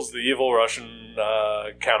he kills the evil Russian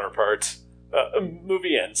counterpart,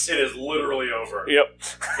 movie ends. It is literally over. Yep.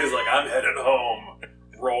 He's like, I'm headed home.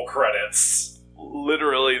 Roll credits.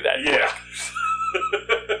 Literally that quick.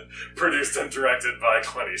 Produced and directed by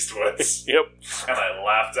Clint Eastwood. Yep. And I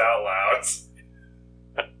laughed out loud.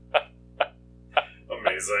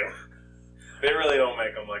 Amazing. They really don't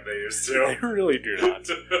make them like they used to. They really do not.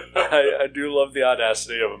 I do love the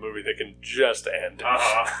audacity of a movie that can just end.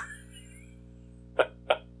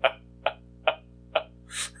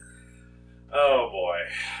 Oh boy.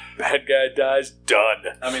 Bad guy dies,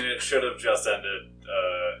 done. I mean, it should have just ended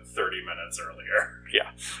 30 minutes earlier.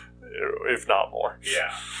 Yeah. If not more.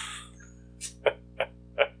 Yeah.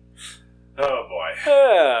 Oh boy.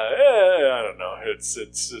 I don't know. It's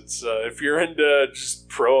if you're into just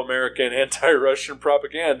pro-American, anti-Russian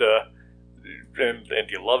propaganda, and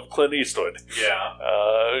you love Clint Eastwood,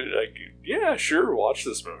 yeah, sure, watch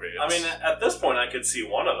this movie. I mean, at this point, I could see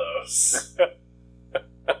one of those.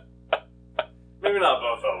 Maybe not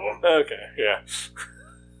both of them. Okay, yeah.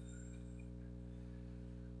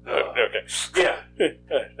 Okay. Yeah.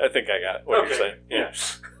 I think I got what you're saying. Yeah.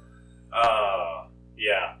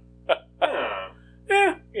 Yeah.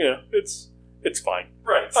 Yeah, it's fine.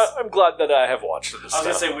 Right. I'm glad that I have watched this. I was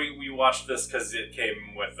going to say, we watched this because it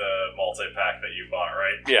came with a multi-pack that you bought,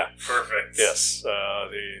 right? Yeah. Perfect. Yes.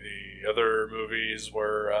 The other movies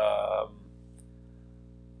were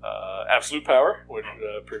Absolute Power, which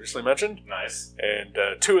previously mentioned. Nice. And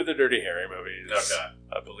two of the Dirty Harry movies. Okay.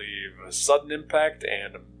 I believe Sudden Impact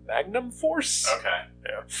and Magnum Force. Okay.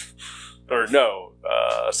 Yeah. Or no,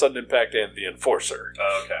 Sudden Impact and The Enforcer.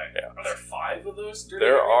 Okay. Yeah. Are there 5 of those Dirty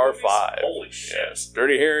There Harry are movies? 5. Holy shit. Yes.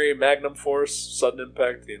 Dirty Harry, Magnum Force, Sudden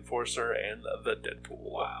Impact, The Enforcer, and The Deadpool.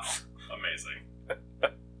 Wow. Amazing.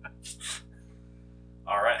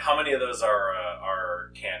 All right. How many of those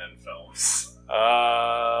are canon films?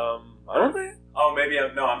 I don't think. Oh, maybe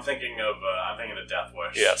I'm thinking of Death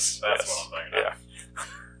Wish. Yes. That's yes. what I'm thinking of. Yeah.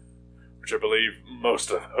 Which I believe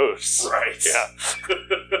most of those. Right. Yeah.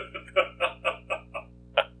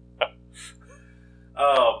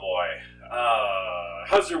 Oh boy.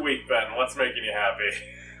 How's your week been? What's making you happy?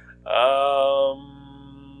 I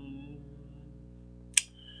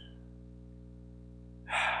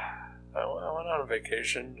went on a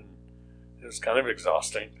vacation and it was kind of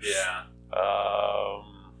exhausting. Yeah. I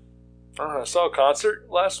don't know, I saw a concert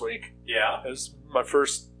last week. Yeah. It was my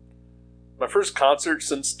first concert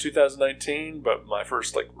since 2019, but my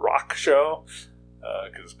first rock show,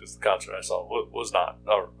 because the concert I saw was not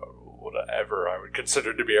whatever I would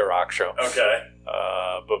consider to be a rock show. Okay.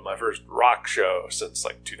 But my first rock show since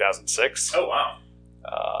 2006. Oh wow.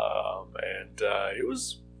 And it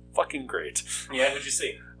was fucking great. Yeah, who'd you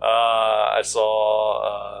see? I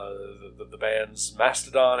saw the bands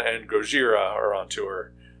Mastodon and Gojira are on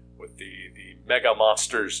tour with the Mega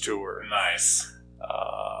Monsters tour. Nice.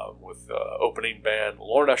 With opening band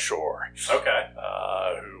Lorna Shore. Okay.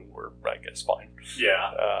 Who were, I guess, fine.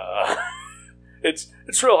 Yeah. It's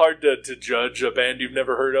real hard to judge a band you've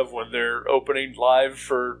never heard of when they're opening live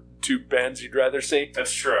for two bands you'd rather see.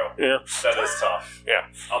 That's true. Yeah. That is tough. Yeah.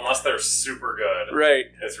 Unless they're super good.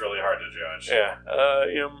 Right. It's really hard to judge. Yeah.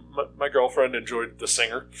 My girlfriend enjoyed the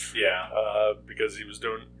singer. Yeah. Because he was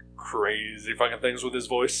doing crazy fucking things with his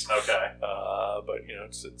voice. Okay. But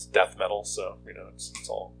it's death metal, so it's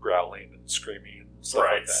all growling and screaming and stuff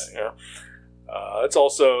like that. Yeah. It's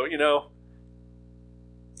also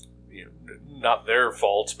not their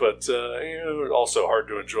fault, but also hard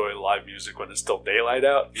to enjoy live music when it's still daylight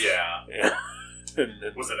out. Yeah. Yeah.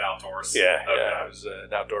 and, Was it outdoors? Yeah. Okay. Yeah. It was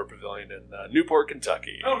an outdoor pavilion in Newport,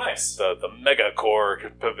 Kentucky. Oh, nice. The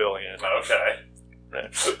Megacore Pavilion. Okay.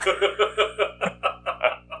 Right.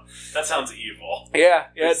 That sounds evil. Yeah,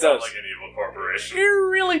 it does. Sounds like an evil corporation. It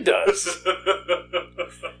really does.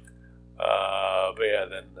 But yeah,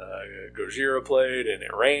 then Gojira played, and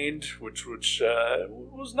it rained, which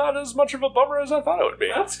was not as much of a bummer as I thought it would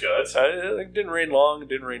be. That's good. It didn't rain long, it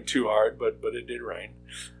didn't rain too hard, but it did rain.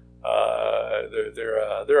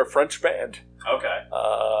 They're a French band. Okay.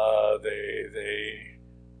 They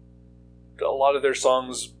a lot of their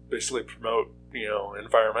songs basically promote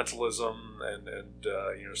environmentalism and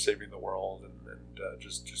saving the world and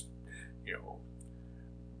just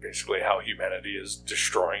basically how humanity is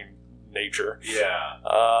destroying nature. Yeah.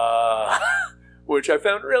 Which I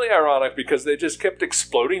found really ironic because they just kept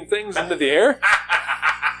exploding things into the air.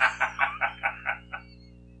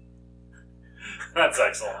 That's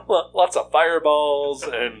excellent. Well, lots of fireballs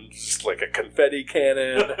and just a confetti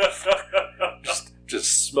cannon.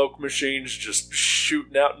 just smoke machines just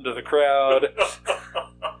shooting out into the crowd.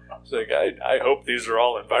 It's I hope these are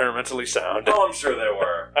all environmentally sound. Oh, I'm sure they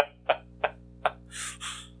were.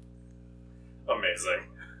 Amazing.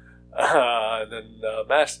 And then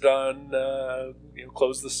Mastodon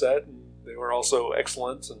closed the set, and they were also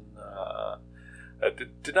excellent. And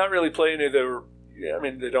did not really play any of their. I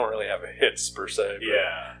mean, they don't really have hits per se. But,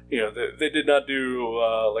 yeah. They did not do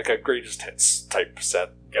a greatest hits type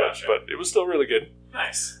set. Gotcha. But it was still really good.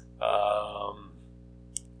 Nice.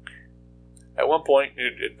 At one point,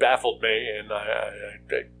 it baffled me, and I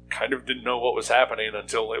kind of didn't know what was happening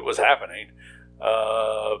until it was happening.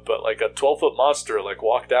 But a 12-foot monster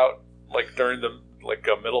walked out during the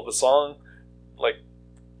middle of the song,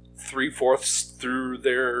 3/4 through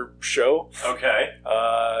their show. Okay.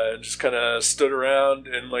 And just kind of stood around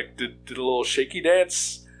and did a little shaky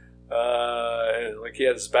dance. And he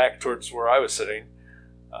had his back towards where I was sitting,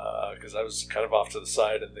 because I was kind of off to the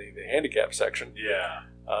side in the handicap section. Yeah.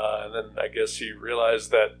 And then I guess he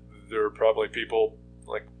realized that there were probably people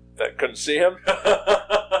like that couldn't see him.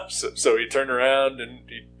 So he turned around and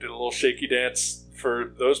he did a little shaky dance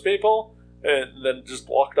for those people and then just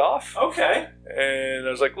walked off. Okay. And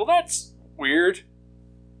I was like, well, that's weird.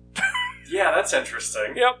 Yeah, that's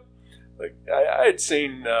interesting. Yep. Like I had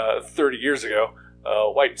seen 30 years ago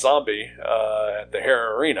White Zombie at the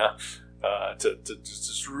Hare Arena to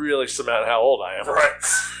just really cement how old I am. Right.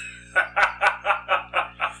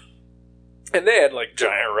 And they had like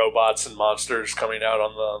giant robots and monsters coming out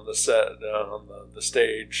on the set, on the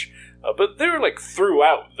stage. But they were like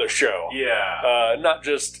throughout the show. Yeah. Not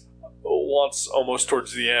just once almost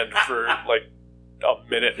towards the end for like a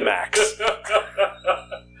minute max. Is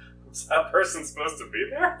that person supposed to be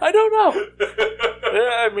there? I don't know.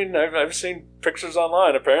 Yeah, I mean, I've seen pictures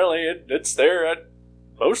online. Apparently it's there at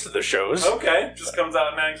most of the shows. Okay. Just comes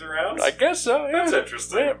out and hangs around? I guess so, yeah. That's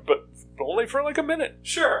interesting. Yeah, but only for like a minute.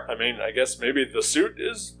 Sure. I mean, I guess maybe the suit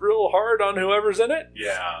is real hard on whoever's in it.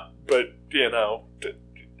 Yeah. But, you know,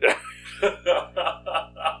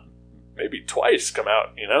 maybe twice come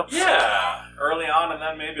out, you know? Yeah. Early on and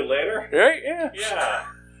then maybe later. Right? Yeah. Yeah.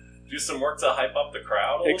 Do some work to hype up the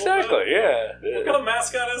crowd a Exactly, little bit. yeah. What kind of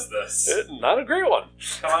mascot is this? Not a great one.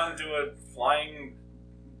 Come on and do a flying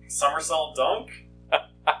somersault dunk?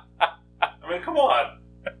 I mean, come on.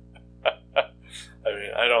 I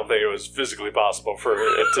mean, I don't think it was physically possible for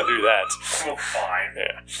it to do that. Well, fine.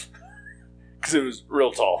 Yeah. Because it was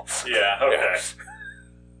real tall. Yeah, okay.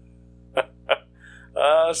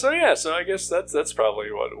 So I guess that's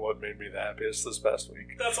probably what made me the happiest this past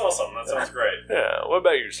week. That's awesome. That sounds great. Yeah. What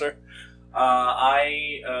about you, sir?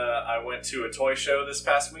 I went to a toy show this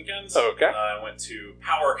past weekend. Okay. I went to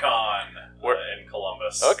PowerCon in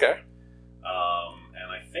Columbus. Okay.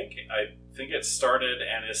 And I think it started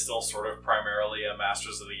and is still sort of primarily a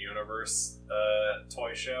Masters of the Universe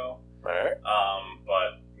toy show. All right.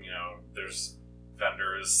 But you know, there's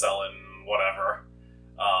vendors selling whatever.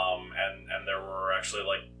 And there were actually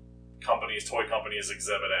like toy companies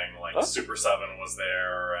exhibiting, like Super 7 was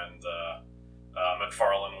there, and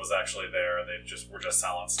McFarlane was actually there. They were just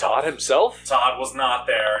selling stuff. Todd himself? Todd was not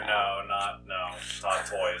there. No. Todd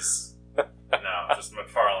Toys. No, just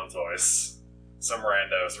McFarlane Toys. Some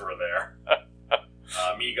randos were there.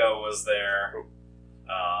 Mego was there.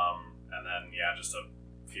 And then just a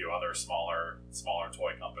few other smaller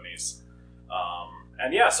toy companies.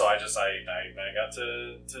 And so I got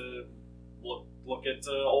to look at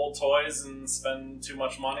long toys and spend too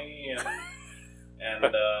much money, and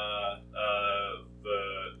the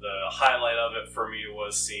highlight of it for me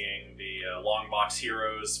was seeing the Long Box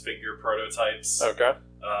Heroes figure prototypes. Okay.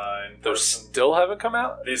 Those still haven't come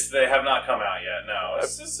out? They have not come out yet. No,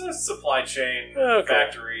 it's just a supply chain,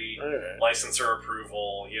 factory, licensor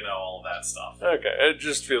approval, all that stuff. Okay, it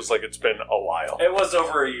just feels like it's been a while. It was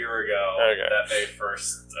over a year ago that they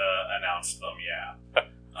first announced them. Yeah.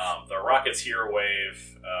 The Rocketeer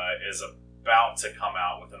Wave is about to come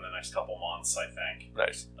out within the next couple months, I think.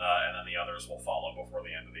 Nice. And then the others will follow before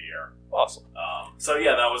the end of the year. Awesome.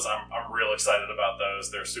 I'm real excited about those.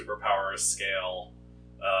 They're Superpowers scale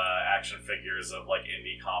action figures of like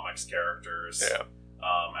indie comics characters. Yeah.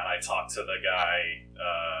 And I talked to the guy,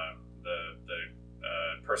 the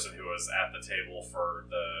person who was at the table for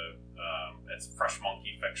it's Fresh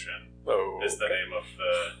Monkey Fiction is the name of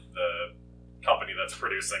the company that's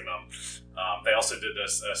producing them. They also did a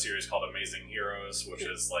series called Amazing Heroes, which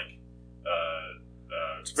is like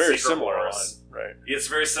it's very similar Wars. Right? It's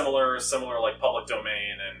very similar like Public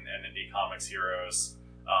Domain and Indie Comics Heroes,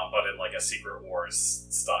 but in like a Secret Wars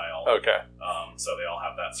style. Okay. So they all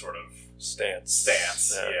have that sort of stance.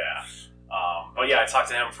 Yeah. But I talked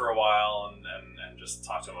to him for a while and just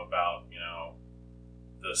talked to him about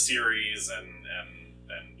the series and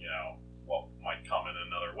what might come in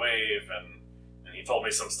another wave, and he told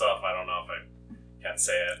me some stuff. I don't know if I can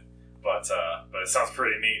say it, but it sounds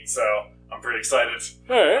pretty neat, so I'm pretty excited.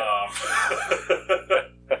 All right.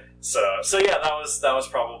 That was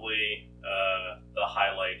probably the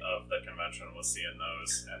highlight of the convention, was seeing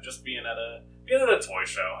those and just being at a toy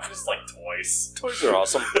show. I just like toys. Toys are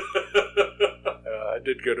awesome. I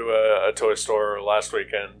did go to a toy store last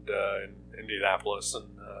weekend in Indianapolis,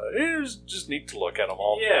 and it was just neat to look at them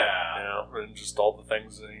all. Yeah. And just all the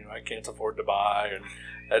things that, I can't afford to buy, and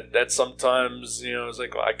that sometimes, it's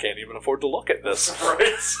like, well, I can't even afford to look at this.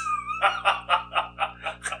 Right.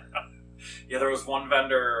 Yeah, there was one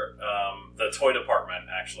vendor, the toy department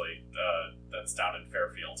actually, that's down in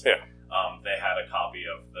Fairfield. Yeah. They had a copy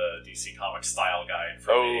of the DC Comics style guide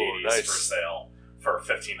from the 80s for sale for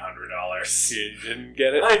 $1,500. You didn't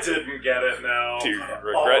get it? I didn't get it, no. Do you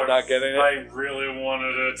regret not getting it? I really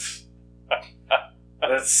wanted it.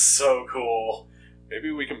 That's so cool.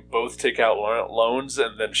 Maybe we can both take out loans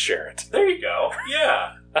and then share it. There you go.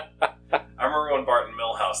 Yeah. I remember when Barton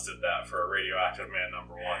Millhouse did that for Radioactive Man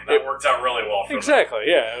 #1. That worked out really well for them. Exactly,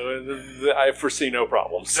 yeah. I foresee no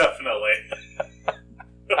problems. Definitely.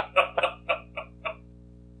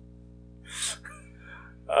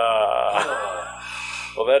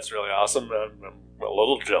 Well, that's really awesome. I'm a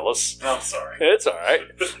little jealous. I'm sorry. It's all right.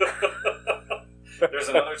 There's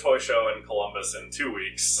another toy show in Columbus in 2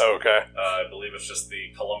 weeks. Okay. I believe it's just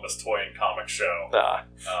the Columbus Toy and Comic Show that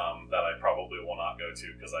I probably will not go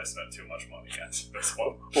to because I spent too much money at this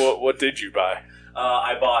one. What did you buy?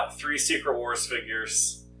 I bought 3 Secret Wars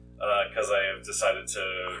figures because I have decided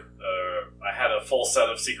to... I had a full set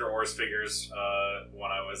of Secret Wars figures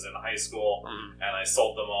when I was in high school, and I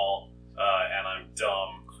sold them all, and I'm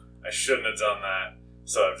dumb. I shouldn't have done that.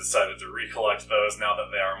 So I've decided to recollect those now that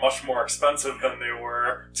they are much more expensive than they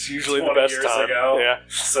were. It's usually 20 the best years time. ago. Yeah.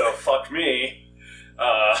 So fuck me.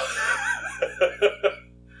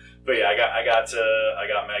 But yeah, I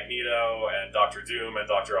got Magneto and Dr. Doom and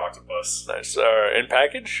Dr. Octopus. Nice. In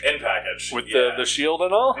package? In package. With yeah. the shield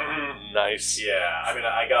and all? Mm-hmm. Nice. Yeah. I mean,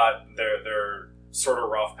 I got their sort of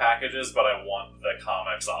rough packages, but I want the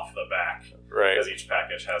comics off the back. Right. Because each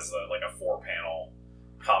package has like a 4-panel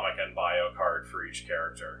comic and bio card for each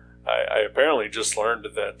character. I apparently just learned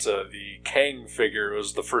that the Kang figure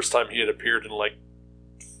was the first time he had appeared in like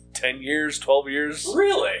 10 years, 12 years.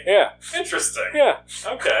 Really? Yeah. Interesting. Yeah.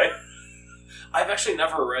 Okay. I've actually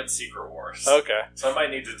never read Secret Wars. Okay. So I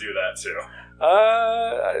might need to do that too.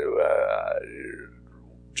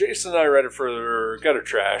 Jason and I read it for Gutter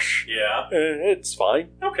Trash. Yeah. It's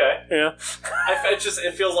fine. Okay. Yeah.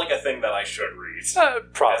 It feels like a thing that I should read.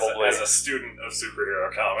 Probably. As a student of superhero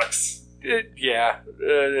comics. Yeah.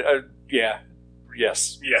 Yeah.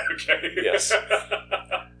 Yes. Yeah, okay. Yes.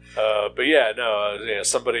 But yeah, no,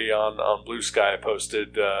 somebody on Blue Sky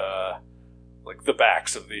posted like the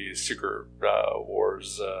backs of the Secret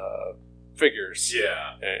Wars figures.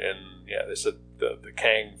 Yeah. And yeah, they said the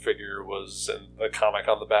Kang figure was, and the comic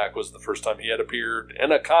on the back was the first time he had appeared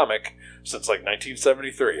in a comic since like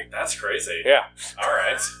 1973. That's crazy. Yeah. All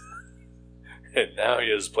right. And now he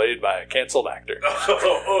is played by a canceled actor.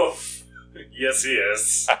 Oh. Yes, he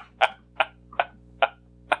is.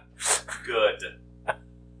 Good.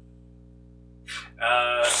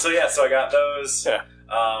 So I got those. Yeah.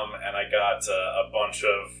 And I got a bunch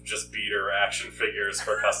of just beater action figures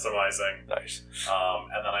for customizing. Nice.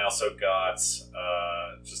 And then I also got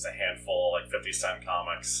just a handful, like 50-cent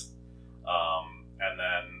comics. And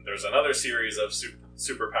then there's another series of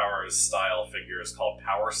Superpowers style figures called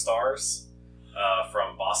Power Stars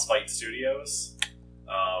from Boss Fight Studios.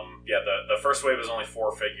 The first wave is only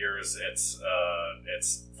 4 figures. It's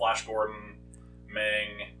Flash Gordon,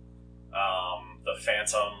 Ming, the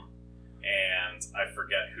Phantom, and I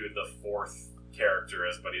forget who the 4th character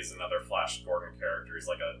is, but he's another Flash Gordon character. He's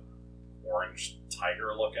like a orange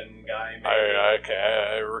tiger-looking guy. Maybe.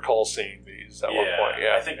 I recall seeing these at one point.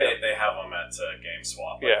 Yeah, I think they have them at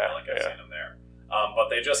GameSwap. I feel like I've seen them there. But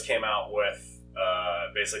they just came out with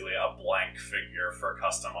basically a blank figure for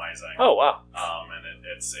customizing. Oh wow! And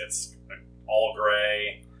it's all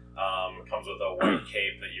gray. Comes with a white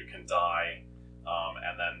cape that you can dye,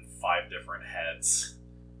 and then 5 different heads.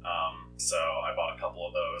 So I bought a couple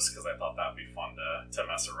of those because I thought that'd be fun to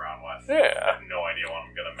mess around with. Yeah. I have no idea what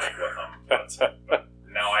I'm gonna make with them, but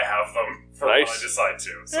now I have them for nice. when I decide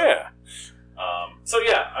to. So,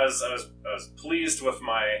 yeah. I was pleased with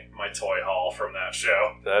my toy haul from that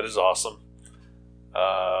show. That is awesome.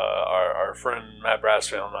 Our friend Matt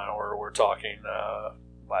Brassfield and I were talking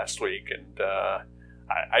last week, and I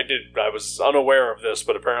was unaware of this,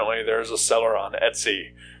 but apparently there's a seller on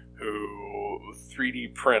Etsy who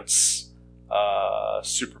 3D prints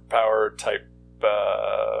superpower type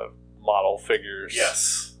model figures.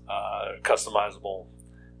 Yes. Customizable,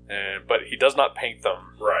 but he does not paint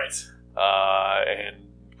them. Right. And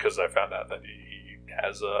because I found out that he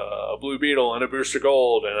has a Blue Beetle and a Booster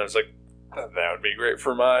Gold, and I was like, that would be great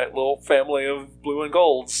for my little family of blue and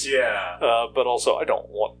golds. Yeah. But also, I don't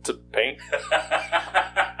want to paint.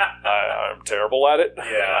 I'm terrible at it.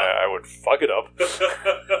 Yeah. I would fuck it up.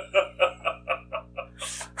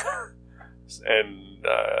 And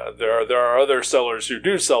there are other sellers who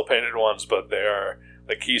do sell painted ones, but they are,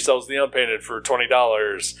 like, he sells the unpainted for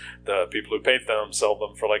 $20. The people who paint them sell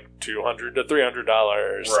them for like $200 to $300.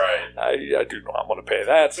 Right. I do not want to pay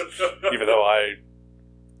that, even though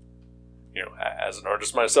as an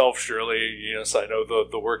artist myself, surely, yes, I know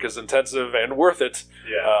the work is intensive and worth it.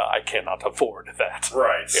 Yeah. I cannot afford that.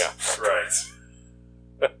 Right. Yeah. Right.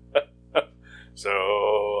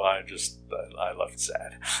 So I left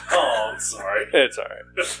sad. Oh, I'm sorry. It's all right.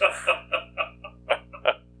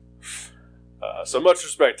 So much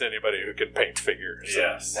respect to anybody who can paint figures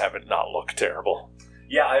and have it not look terrible.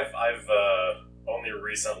 Yeah, I've only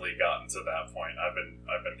recently gotten to that point. I've been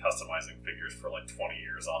customizing figures for like 20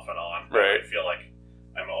 years off and on. Right. I feel like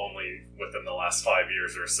I'm only within the last 5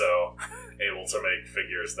 years or so able to make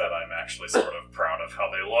figures that I'm actually sort of proud of how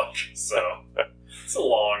they look. So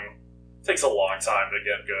takes a long time to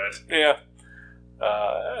get good. Yeah.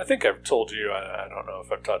 I think I've told you, I don't know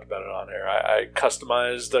if I've talked about it on air, I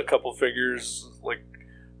customized a couple figures like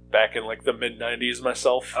back in like the mid-90s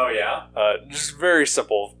myself. Oh, yeah? Just very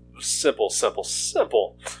simple.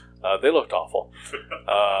 They looked awful.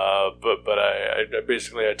 But I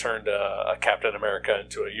basically turned a Captain America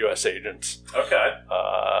into a U.S. agent. Okay.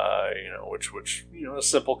 Which a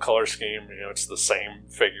simple color scheme. It's the same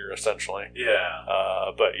figure essentially.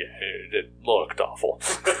 Yeah. But yeah, it looked awful.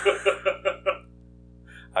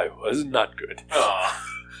 I was not good.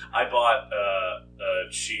 I bought a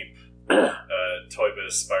cheap Toy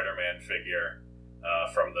Biz Spider-Man figure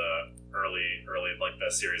from the early like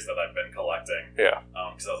the series that I've been collecting. Yeah.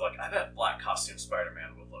 Because I was like, I bet black costume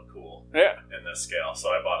Spider-Man would look cool. Yeah. In this scale, so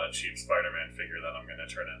I bought a cheap Spider-Man figure that I'm going to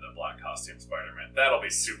turn into black costume Spider-Man. That'll be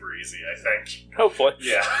super easy, I think. Hopefully.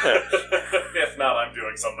 Yeah. If not, I'm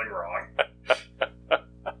doing something wrong.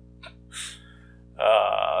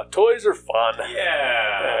 Toys are fun.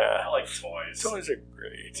 Yeah. I like toys. Toys are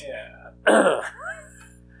great. Yeah.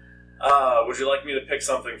 Would you like me to pick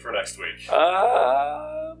something for next week?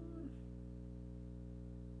 I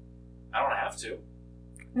don't have to.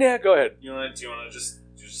 Yeah, go ahead. Do you want to just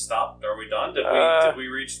stop? Are we done? Did we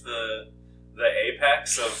reach the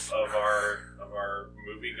apex of our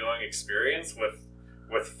movie going experience with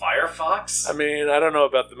Firefox? I mean, I don't know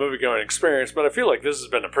about the movie going experience, but I feel like this has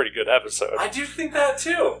been a pretty good episode. I do think that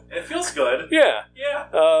too. It feels good. Yeah. Yeah.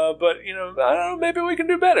 But I don't know. Maybe we can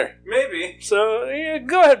do better. Maybe. So yeah,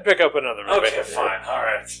 go ahead and pick up another movie. Okay, fine. All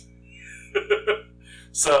right.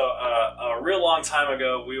 So, a real long time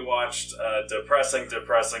ago, we watched a depressing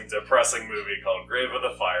movie called Grave of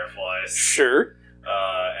the Fireflies. Sure.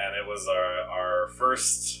 And it was our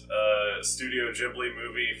first Studio Ghibli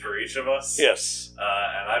movie for each of us. Yes.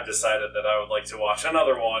 And I've decided that I would like to watch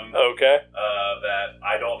another one. Okay. That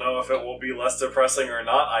I don't know if it will be less depressing or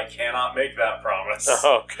not. I cannot make that promise.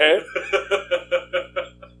 Okay.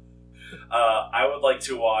 I would like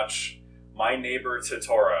to watch My Neighbor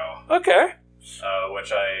Totoro. Okay.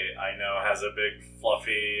 Which I know has a big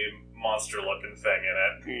fluffy monster-looking thing in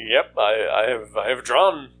it. Yep, I have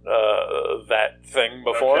drawn that thing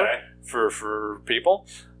before for people.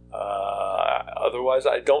 Otherwise,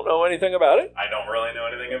 I don't know anything about it. I don't really know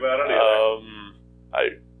anything about it either.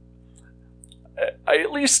 I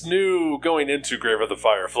at least knew going into Grave of the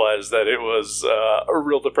Fireflies that it was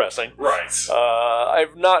real depressing. Right.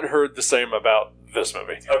 I've not heard the same about this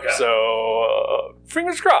movie. Okay. So,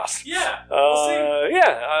 fingers crossed. Yeah. We'll see.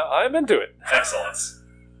 Yeah, I'm into it. Excellent.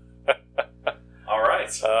 All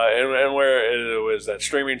right. And where is that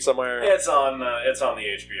streaming somewhere? It's on the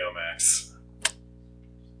HBO Max.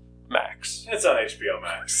 Max. It's on HBO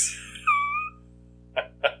Max.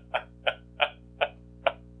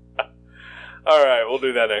 All right, we'll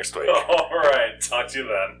do that next week. All right. Talk to you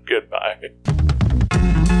then. Goodbye.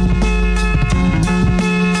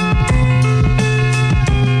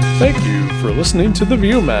 Thank you for listening to The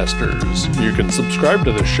Viewmasters. You can subscribe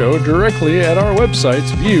to the show directly at our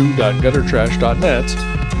websites view.guttertrash.net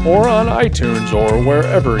or on iTunes or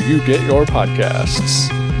wherever you get your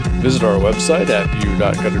podcasts. Visit our website at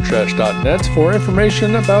view.guttertrash.net for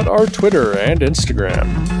information about our Twitter and Instagram.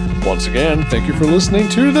 Once again, thank you for listening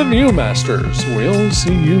to The Viewmasters. We'll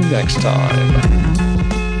see you next time.